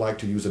not like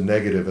to use a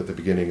negative at the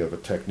beginning of a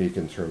technique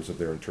in terms of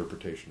their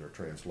interpretation or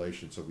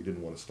translation. So we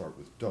didn't want to start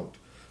with "don't."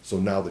 So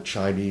now the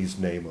Chinese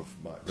name of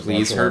the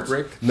Please hurt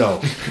Rick?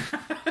 No,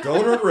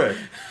 don't hurt Rick.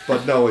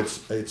 But no,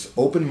 it's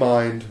open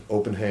mind,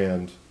 open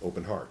hand,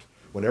 open heart.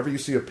 Whenever you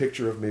see a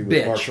picture of me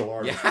with martial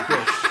arts,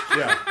 bitch,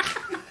 yeah.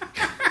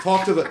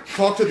 Talk to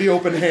the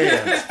open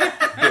hands,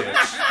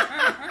 bitch.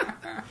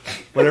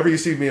 Whenever you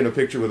see me in a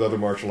picture with other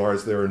martial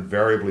arts, they're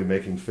invariably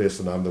making fists,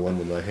 and I'm the one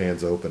with my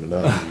hands open and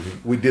up.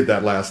 We did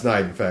that last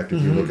night. In fact,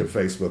 if you look at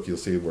Facebook, you'll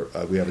see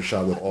we had a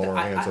shot with all our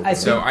hands open.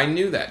 So I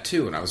knew that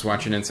too, and I was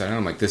watching Inside Out.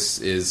 I'm like, this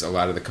is a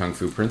lot of the Kung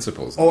Fu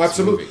principles. Oh,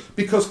 absolutely.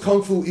 Because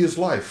Kung Fu is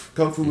life.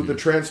 Kung Fu, the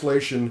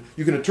translation,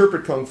 you can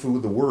interpret Kung Fu,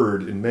 the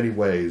word, in many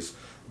ways.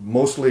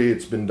 Mostly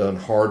it's been done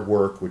hard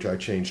work, which I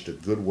changed to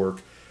good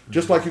work.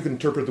 Just like you can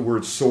interpret the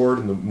word sword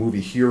in the movie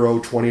Hero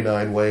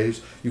 29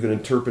 ways, you can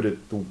interpret it,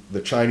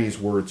 the Chinese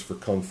words for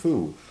Kung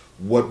Fu.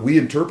 What we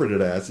interpret it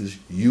as is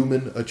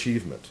human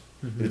achievement.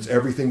 It's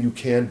everything you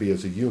can be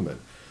as a human.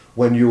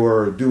 When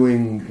you're a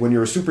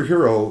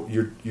superhero,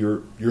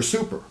 you're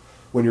super.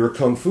 When you're a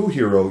Kung Fu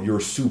hero, you're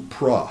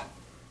supra.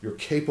 You're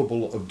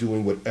capable of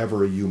doing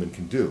whatever a human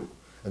can do.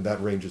 And that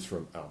ranges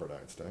from Albert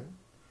Einstein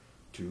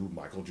to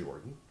Michael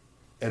Jordan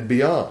and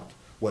beyond.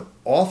 What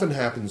often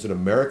happens in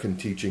American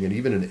teaching and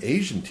even in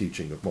Asian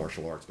teaching of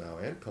martial arts now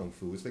and Kung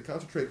Fu is they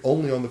concentrate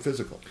only on the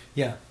physical.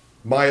 Yeah.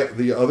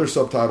 The other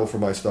subtitle for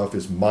my stuff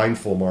is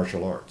Mindful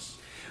Martial Arts.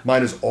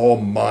 Mine is all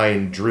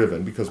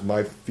mind-driven because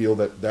I feel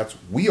that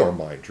we are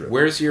mind-driven.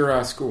 Where's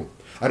your school?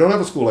 I don't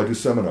have a school. I do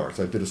seminars.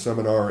 I did a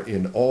seminar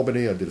in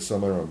Albany. I did a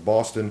seminar in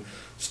Boston.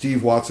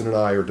 Steve Watson and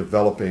I are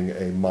developing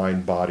a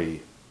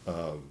mind-body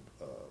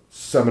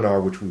seminar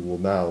which we will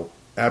now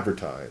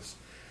advertise.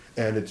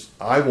 And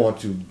I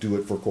want to do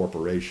it for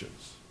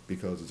corporations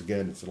because,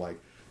 it's like,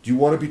 do you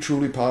want to be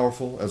truly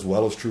powerful as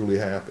well as truly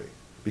happy?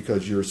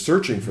 Because you're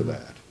searching for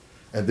that.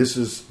 And this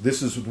is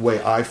the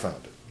way I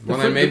found it. Well,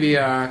 then maybe,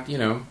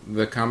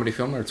 the Comedy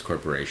Film Arts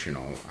Corporation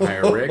will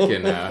hire Rick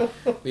and,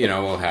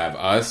 we'll have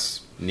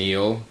us,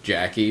 Neil,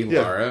 Jackie,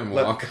 Laura, and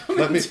we'll all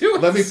come I'm in,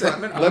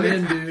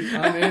 dude.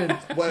 I'm in.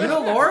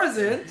 Well, Laura's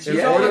in.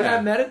 She's all in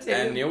that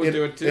meditating. And Neil will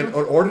do it, too. In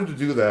order to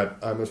do that,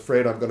 I'm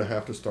afraid I'm going to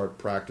have to start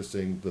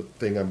practicing the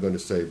thing I'm going to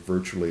say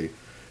virtually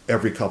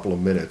every couple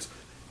of minutes.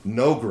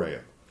 No,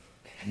 Graham.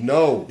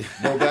 No,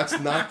 that's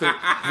not the...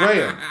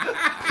 Graham,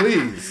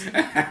 please.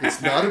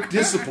 It's not a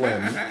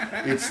discipline.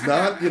 It's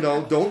not,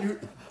 don't you...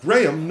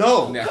 Graham,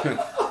 no.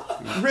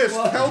 Chris,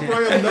 tell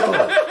Graham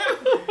no.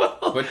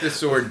 Put the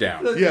sword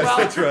down. Yes,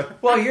 that's right.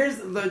 Well, here's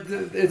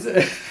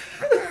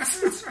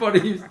it's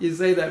funny you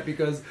say that,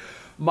 because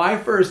my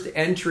first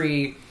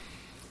entry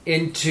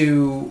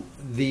into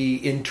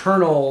the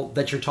internal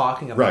that you're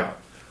talking about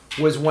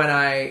was when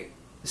I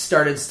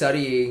started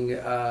studying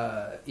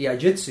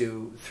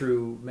Iaijitsu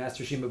through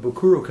Master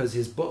Shimabukuro, because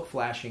his book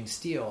Flashing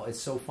Steel is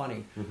so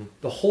funny. Mm-hmm.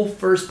 The whole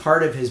first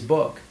part of his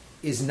book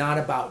is not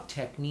about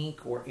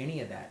technique or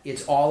any of that.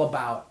 It's all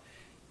about,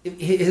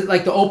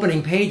 like, the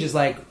opening page is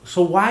like,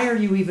 so why are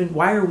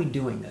we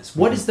doing this?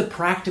 What is the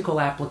practical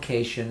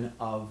application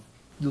of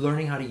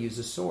learning how to use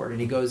a sword?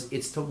 And he goes,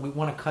 we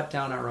want to cut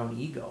down our own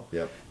ego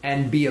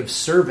and be of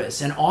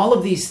service and all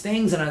of these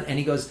things. And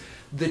he goes,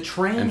 the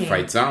training... And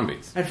fight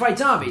zombies.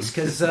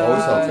 Because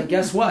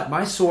guess what?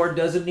 My sword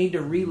doesn't need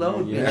to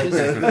reload,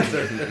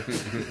 bitches.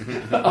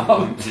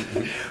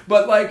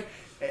 But like...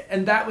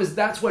 And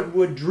that's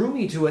what drew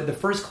me to it. The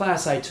first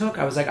class I took,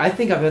 I was like, I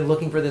think I've been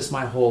looking for this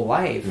my whole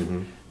life.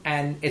 Mm-hmm.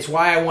 And it's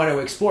why I want to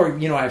explore,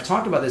 I've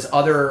talked about this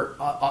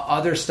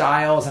other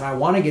styles, and I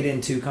want to get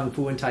into Kung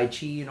Fu and Tai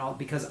Chi and all,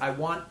 because I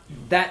want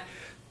that.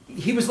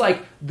 He was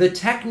like, the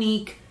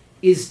technique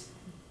is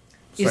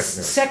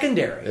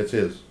secondary. It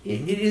is.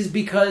 It is,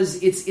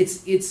 because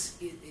it's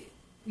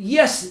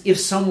yes, if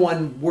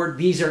someone were,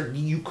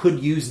 you could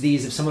use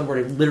these if someone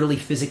were to literally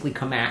physically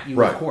come at you,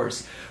 of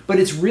course. But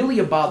it's really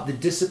about the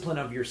discipline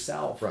of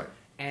yourself. Right.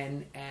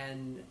 And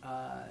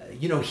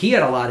he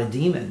had a lot of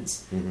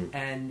demons,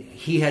 and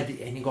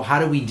you go, how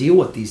do we deal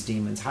with these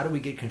demons? How do we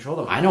get control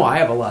of them? I know I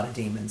have a lot of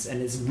demons,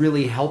 and it's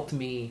really helped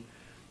me.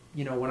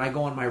 When I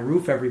go on my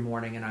roof every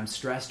morning and I'm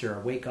stressed or I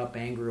wake up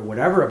angry or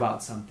whatever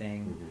about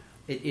something,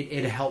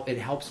 it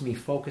helps me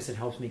focus. It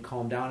helps me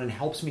calm down, and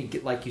helps me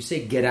get, like you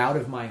say, get out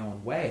of my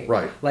own way.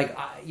 Right. Like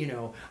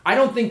I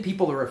don't think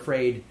people are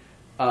afraid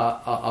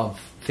of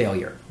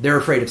failure. They're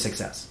afraid of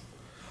success.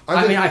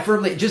 I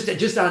firmly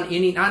just on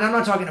any. I'm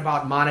not talking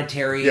about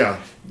monetary. Yeah.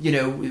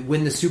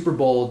 Win the Super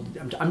Bowl.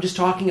 I'm just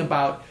talking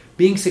about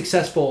being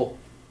successful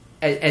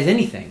as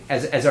anything,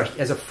 as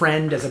a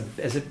friend,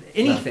 as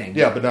anything.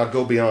 Yeah, but now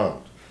go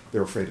beyond.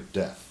 They're afraid of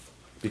death,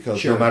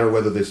 because no matter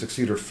whether they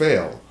succeed or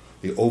fail,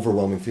 the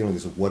overwhelming feeling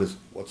is of what's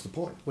the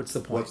point? What's the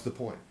point? What's the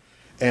point?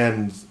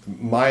 And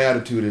my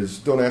attitude is,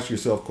 don't ask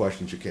yourself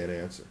questions you can't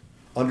answer.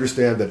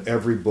 Understand that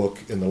every book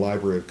in the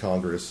Library of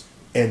Congress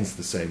ends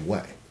the same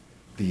way.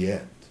 The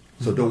end.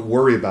 So don't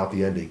worry about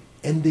the ending.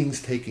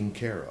 Ending's taken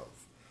care of.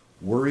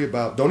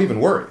 Don't even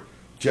worry.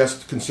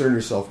 Just concern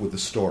yourself with the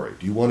story.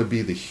 Do you want to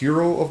be the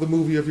hero of the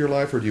movie of your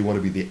life, or do you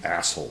want to be the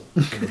asshole?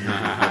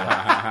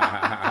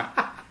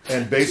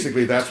 And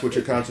basically, that's what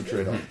you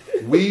concentrate on.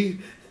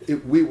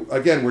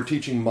 We're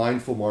teaching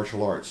mindful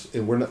martial arts,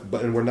 and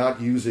we're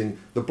not using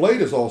the blade.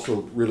 Is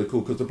also really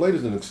cool, because the blade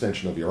is an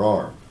extension of your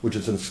arm, which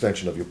is an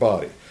extension of your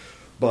body.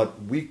 But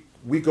we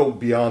go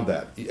beyond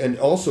that, and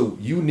also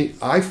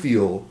I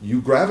feel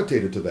you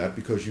gravitated to that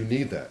because you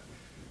need that.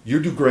 You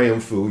do Graham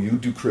Fu, you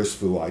do Chris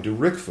Fu, I do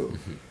Ric Fu.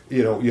 Mm-hmm.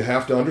 You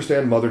have to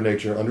understand Mother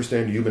Nature,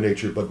 understand human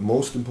nature, but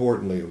most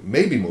importantly,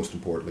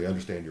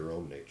 understand your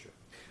own nature.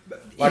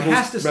 It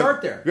has to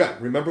start there. Yeah,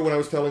 remember when I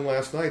was telling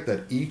last night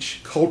that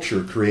each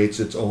culture creates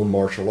its own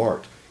martial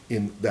art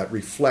that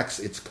reflects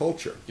its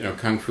culture.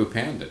 Kung Fu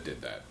Panda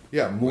did that.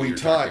 Yeah, Muay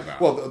Thai.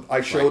 Well,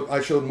 I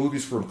showed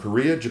movies from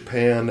Korea,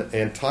 Japan,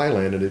 and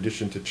Thailand, in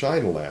addition to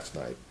China, last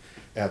night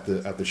at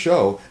the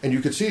show, and you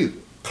could see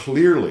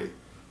clearly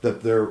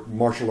that their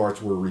martial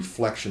arts were a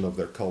reflection of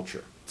their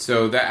culture.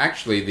 So that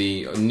actually,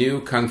 the new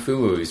Kung Fu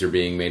movies are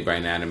being made by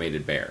an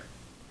animated bear.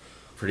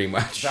 Pretty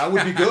much. That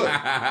would be good.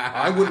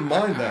 I wouldn't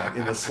mind that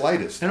in the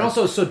slightest. And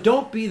also, so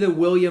don't be the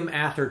William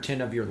Atherton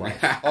of your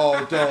life.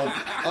 Oh, don't.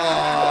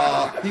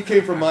 He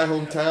came from my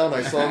hometown.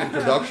 I saw him in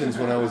productions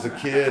when I was a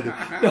kid.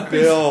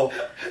 Bill.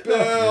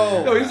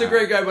 No, he's a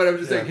great guy, but I'm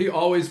just saying, he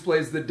always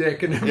plays the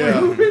dick in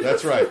every movie.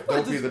 That's right.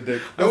 Don't be the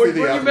dick. When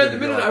you met the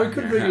minute, I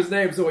couldn't bring his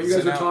name, so while you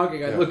guys were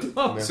talking, I looked him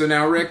up. So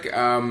now, Rick,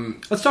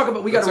 let's talk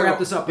about, we got to wrap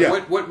this up. Yeah.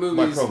 What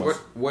movies,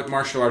 what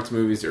martial arts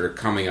movies are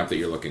coming up that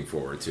you're looking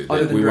forward to?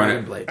 Other than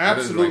Dragon Blade.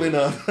 Absolutely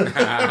none.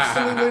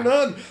 Absolutely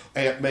none.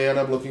 Ant-Man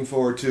I'm looking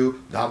forward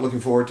to. Not looking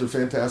forward to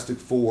Fantastic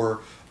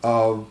Four.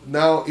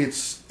 Now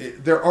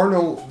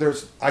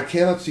I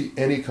cannot see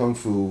any Kung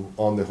Fu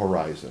on the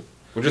horizon.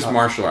 Well, just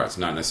martial arts,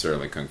 not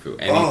necessarily Kung Fu.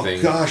 Anything.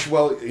 Oh gosh,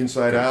 well,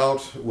 Inside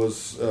Out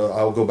was.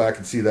 I'll go back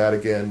and see that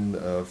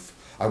again.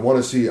 I want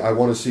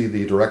to see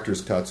the director's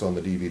cuts on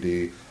the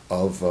DVD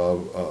of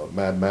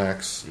Mad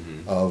Max,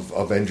 of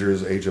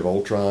Avengers: Age of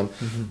Ultron.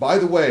 Mm-hmm. By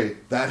the way,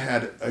 that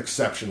had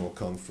exceptional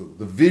Kung Fu.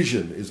 The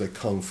Vision is a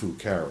Kung Fu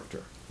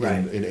character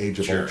in Age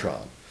of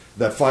Ultron.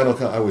 That final,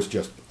 I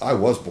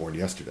was born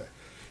yesterday.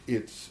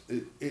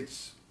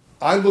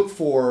 I look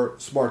for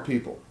smart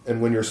people,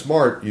 and when you're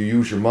smart, you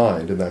use your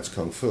mind, and that's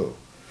Kung Fu,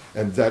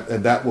 and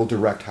that will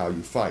direct how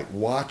you fight.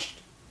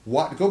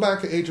 Go back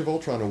to Age of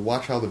Ultron and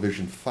watch how the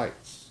Vision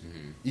fights.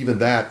 Mm-hmm. Even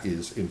that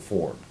is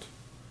informed.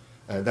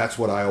 And that's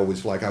what I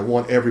always like. I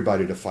want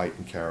everybody to fight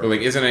in character.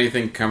 But isn't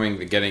anything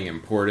getting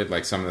imported?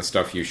 Like some of the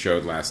stuff you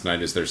showed last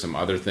night. Is there some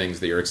other things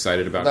that you're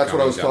excited about? That's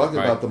what I was talking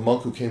about. The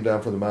Monk Who Came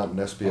Down from the Mountain,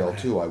 SBL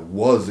 2. I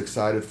was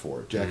excited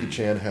for it. Jackie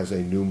Chan has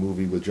a new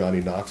movie with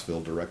Johnny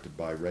Knoxville, directed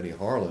by Rennie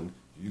Harlan.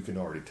 You can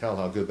already tell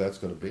how good that's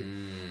going to be.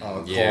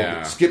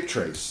 Called Skip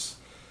Trace.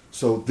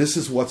 So this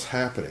is what's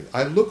happening.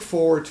 I look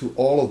forward to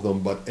all of them,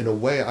 but in a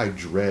way, I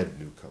dread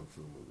new kung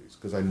fu movies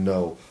because I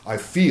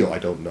feel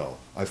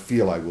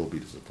I will be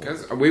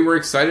disappointed. Because we were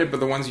excited by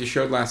the ones you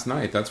showed last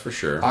night, that's for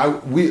sure. I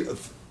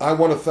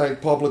want to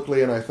thank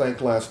publicly, and I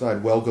thanked last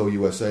night Wellgo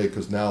USA,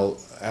 because now,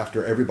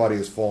 after everybody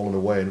has fallen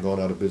away and gone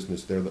out of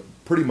business, they're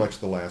pretty much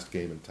the last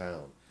game in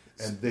town.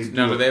 And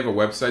do they have a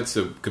website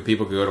so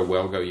people could go to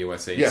Wellgo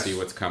USA and see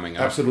what's coming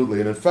up? Absolutely.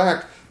 And in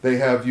fact,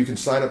 you can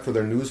sign up for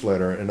their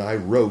newsletter, and I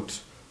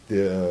wrote,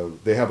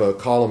 they have a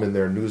column in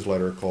their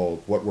newsletter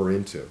called What We're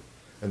Into.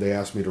 And they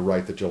asked me to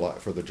write the July.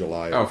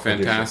 Oh,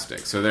 fantastic!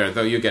 Edition. So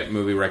though you get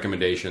movie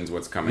recommendations,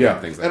 what's coming up,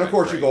 things like that. And of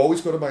course, you can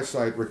always go to my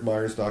site,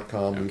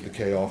 ricmeyers.com, leave the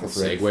K off of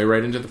Rick. Segue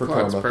right into the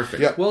plugs.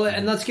 Perfect. Yep. Well,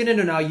 and let's get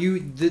into now.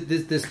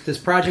 This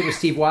project with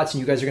Steve Watson,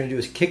 you guys are going to do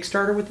is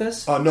Kickstarter with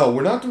this? No,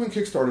 we're not doing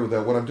Kickstarter with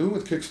that. What I'm doing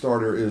with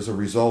Kickstarter is a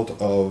result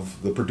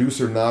of the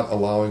producer not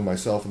allowing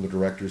myself and the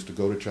directors to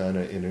go to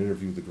China and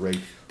interview the great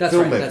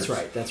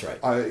filmmakers. That's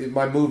right.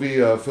 My movie,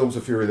 Films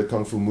of Fury, the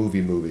Kung Fu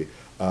movie,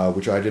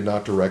 which I did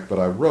not direct, but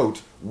I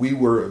wrote,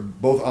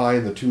 both I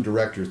and the two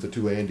directors, the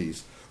two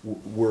Andys,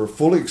 were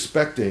fully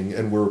expecting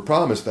and were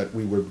promised that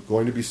we were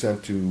going to be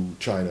sent to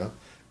China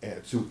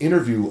to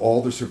interview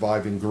all the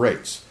surviving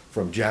greats,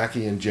 from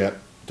Jackie and Jet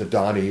to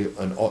Donnie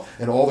and all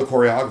the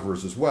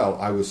choreographers as well.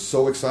 I was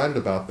so excited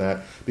about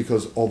that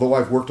because although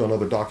I've worked on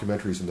other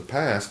documentaries in the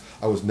past,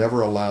 I was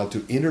never allowed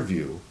to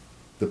interview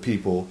the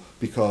people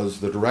because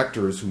the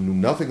directors who knew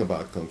nothing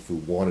about Kung Fu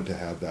wanted to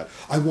have that.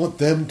 I want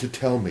them to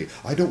tell me.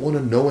 I don't want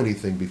to know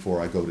anything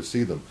before I go to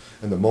see them.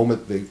 And the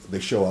moment they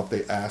show up,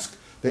 they ask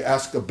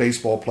a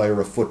baseball player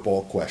a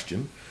football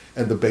question,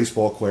 and the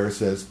baseball player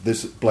says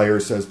this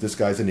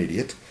guy's an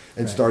idiot,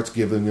 and starts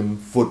giving him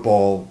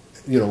football,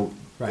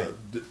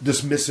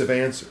 dismissive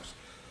answers.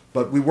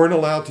 But we weren't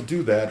allowed to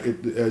do that.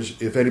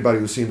 If anybody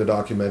who's seen the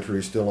documentary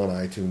is still on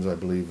iTunes, I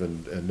believe,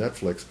 and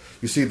Netflix,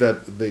 you see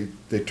that they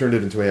turned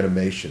it into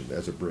animation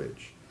as a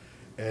bridge.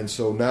 And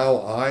so now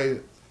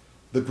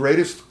the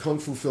greatest Kung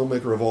Fu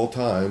filmmaker of all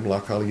time, La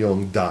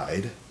Kaliong,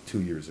 died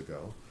 2 years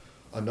ago.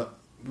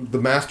 The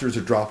masters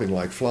are dropping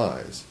like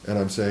flies. And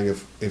I'm saying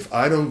if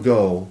I don't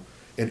go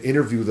and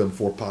interview them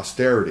for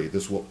posterity,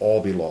 this will all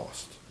be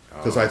lost.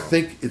 Because I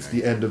think it's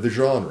the end of the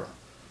genre.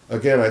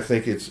 Again, I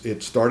think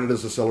it started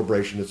as a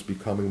celebration. It's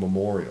becoming a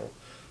memorial.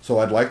 So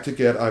I think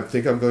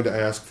I'm going to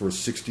ask for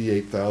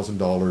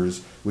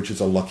 $68,000, which is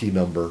a lucky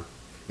number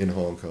in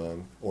Hong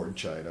Kong or in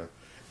China.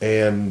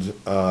 And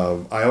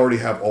I already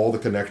have all the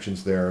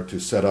connections there to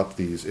set up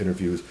these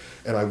interviews.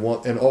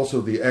 And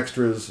also the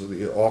extras,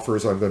 the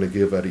offers I'm going to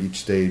give at each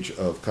stage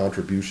of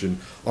contribution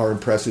are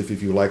impressive.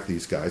 If you like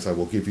these guys, I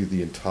will give you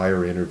the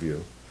entire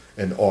interview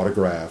and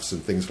autographs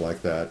and things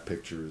like that,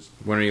 pictures.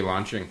 When are you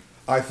launching?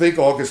 I think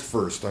August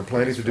 1st. I'm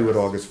planning to do it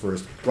August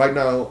 1st. Right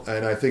now,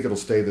 and I think it'll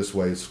stay this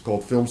way, it's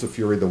called Films of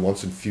Fury, the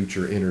Once and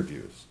Future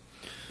Interviews.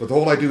 But the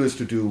whole idea is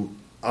to do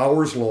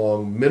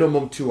hours-long,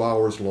 minimum 2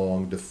 hours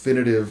long,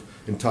 definitive,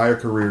 entire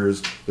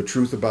careers, the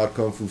truth about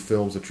Kung Fu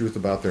films, the truth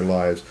about their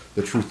lives,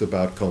 the truth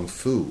about Kung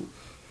Fu.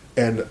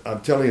 And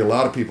I'm telling you, a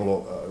lot of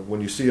people, when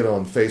you see it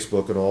on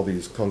Facebook and all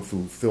these Kung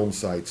Fu film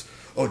sites,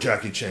 oh,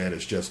 Jackie Chan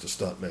is just a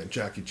stuntman.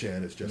 Jackie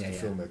Chan is just a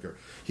filmmaker.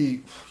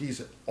 He's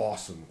an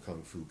awesome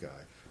Kung Fu guy.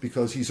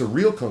 Because he's a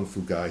real Kung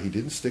Fu guy. He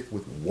didn't stick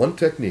with one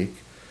technique.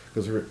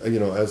 Because,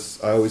 as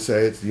I always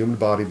say, it's the human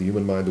body, the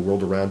human mind, the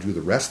world around you.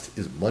 The rest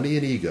is money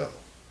and ego.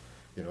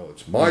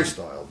 It's my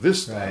style,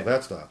 this style,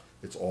 that style.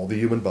 It's all the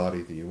human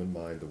body, the human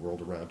mind, the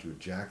world around you.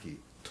 Jackie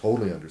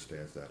totally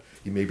understands that.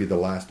 He may be the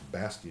last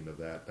bastion of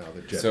that now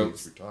that Jet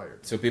Li's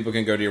retired. So people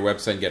can go to your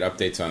website and get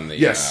updates on the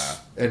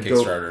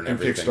Kickstarter and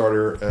everything.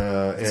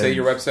 Kickstarter. Say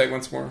your website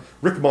once more.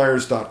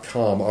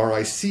 RicMeyers.com.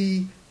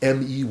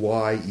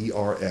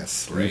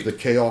 RICMEYERS. Leave the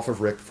K off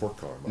of Rick for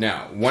Karma.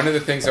 Now, one of the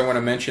things I want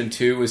to mention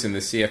too is in the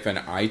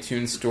CFN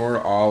iTunes store,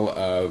 all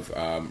of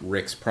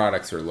Rick's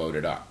products are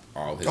loaded up.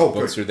 All his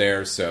books are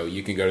there, so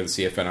you can go to the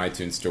CFN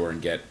iTunes store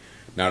and get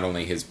not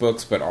only his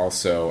books, but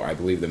also, I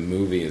believe, the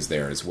movie is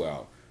there as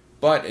well.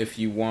 But if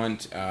you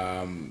want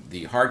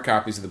the hard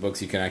copies of the books,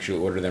 you can actually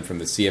order them from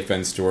the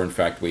CFN store. In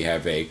fact, we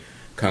have a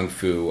Kung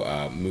Fu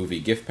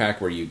movie gift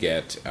pack where you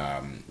get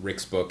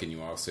Rick's book and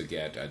you also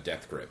get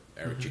Death Grip,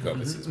 Eric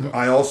Jacobus' book.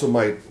 I also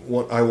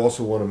want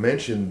to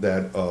mention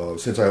that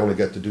since I only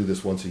get to do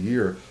this once a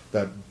year,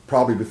 that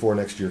probably before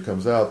next year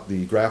comes out,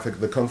 the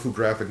Kung Fu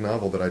graphic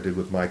novel that I did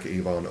with Mike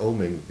Avon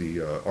Oming,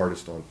 the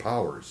artist on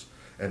Powers,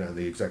 and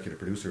the executive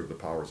producer of the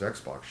Powers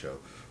Xbox show,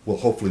 will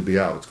hopefully be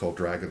out. It's called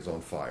Dragons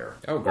on Fire.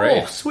 Oh,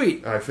 great. Oh,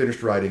 sweet. I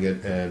finished writing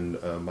it,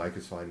 and Mike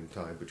is finding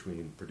time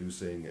between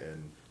producing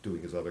and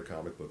doing his other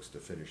comic books to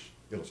finish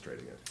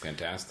illustrating it.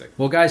 Fantastic.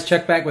 Well, guys,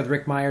 check back with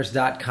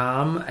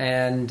RicMyers.com,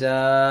 and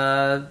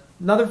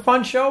another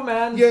fun show,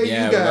 man. Yeah,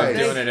 Yeah, you we love guys.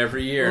 doing it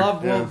every year.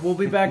 We'll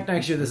be back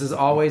next year. This is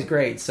always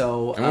great.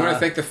 So, And we want to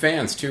thank the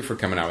fans, too, for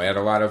coming out. We had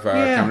a lot of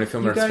Comedy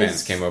Film Nerds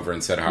fans came over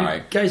and said hi.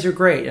 You guys are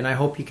great, and I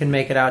hope you can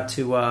make it out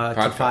to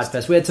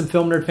Podfest. We had some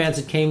Film Nerd fans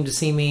that came to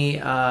see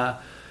me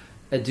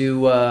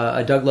do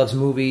a Doug Loves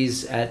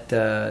Movies at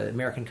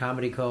American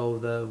Comedy Co.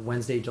 the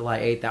Wednesday, July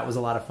 8th. That was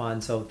a lot of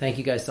fun. So thank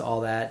you guys to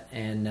all that.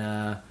 And,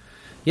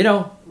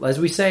 as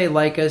we say,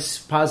 like us,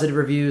 positive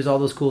reviews, all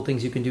those cool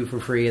things you can do for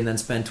free, and then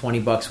spend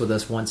 $20 with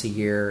us once a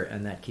year,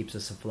 and that keeps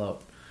us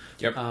afloat.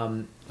 Yep.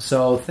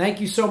 So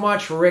thank you so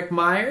much, Ric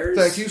Meyers.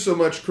 Thank you so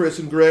much, Chris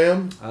and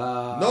Graham.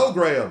 No,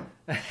 Graham.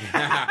 Put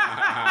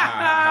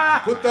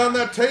down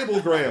that table,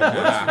 Graham.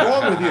 What's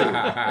wrong with you?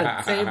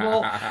 The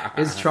table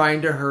is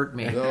trying to hurt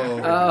me.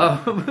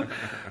 No.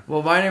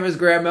 Well, my name is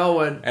Graham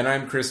Elwood. And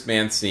I'm Chris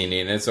Mancini,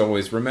 and as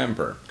always,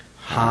 remember...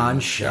 Han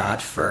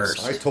shot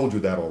first. I told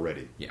you that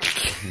already. Yeah.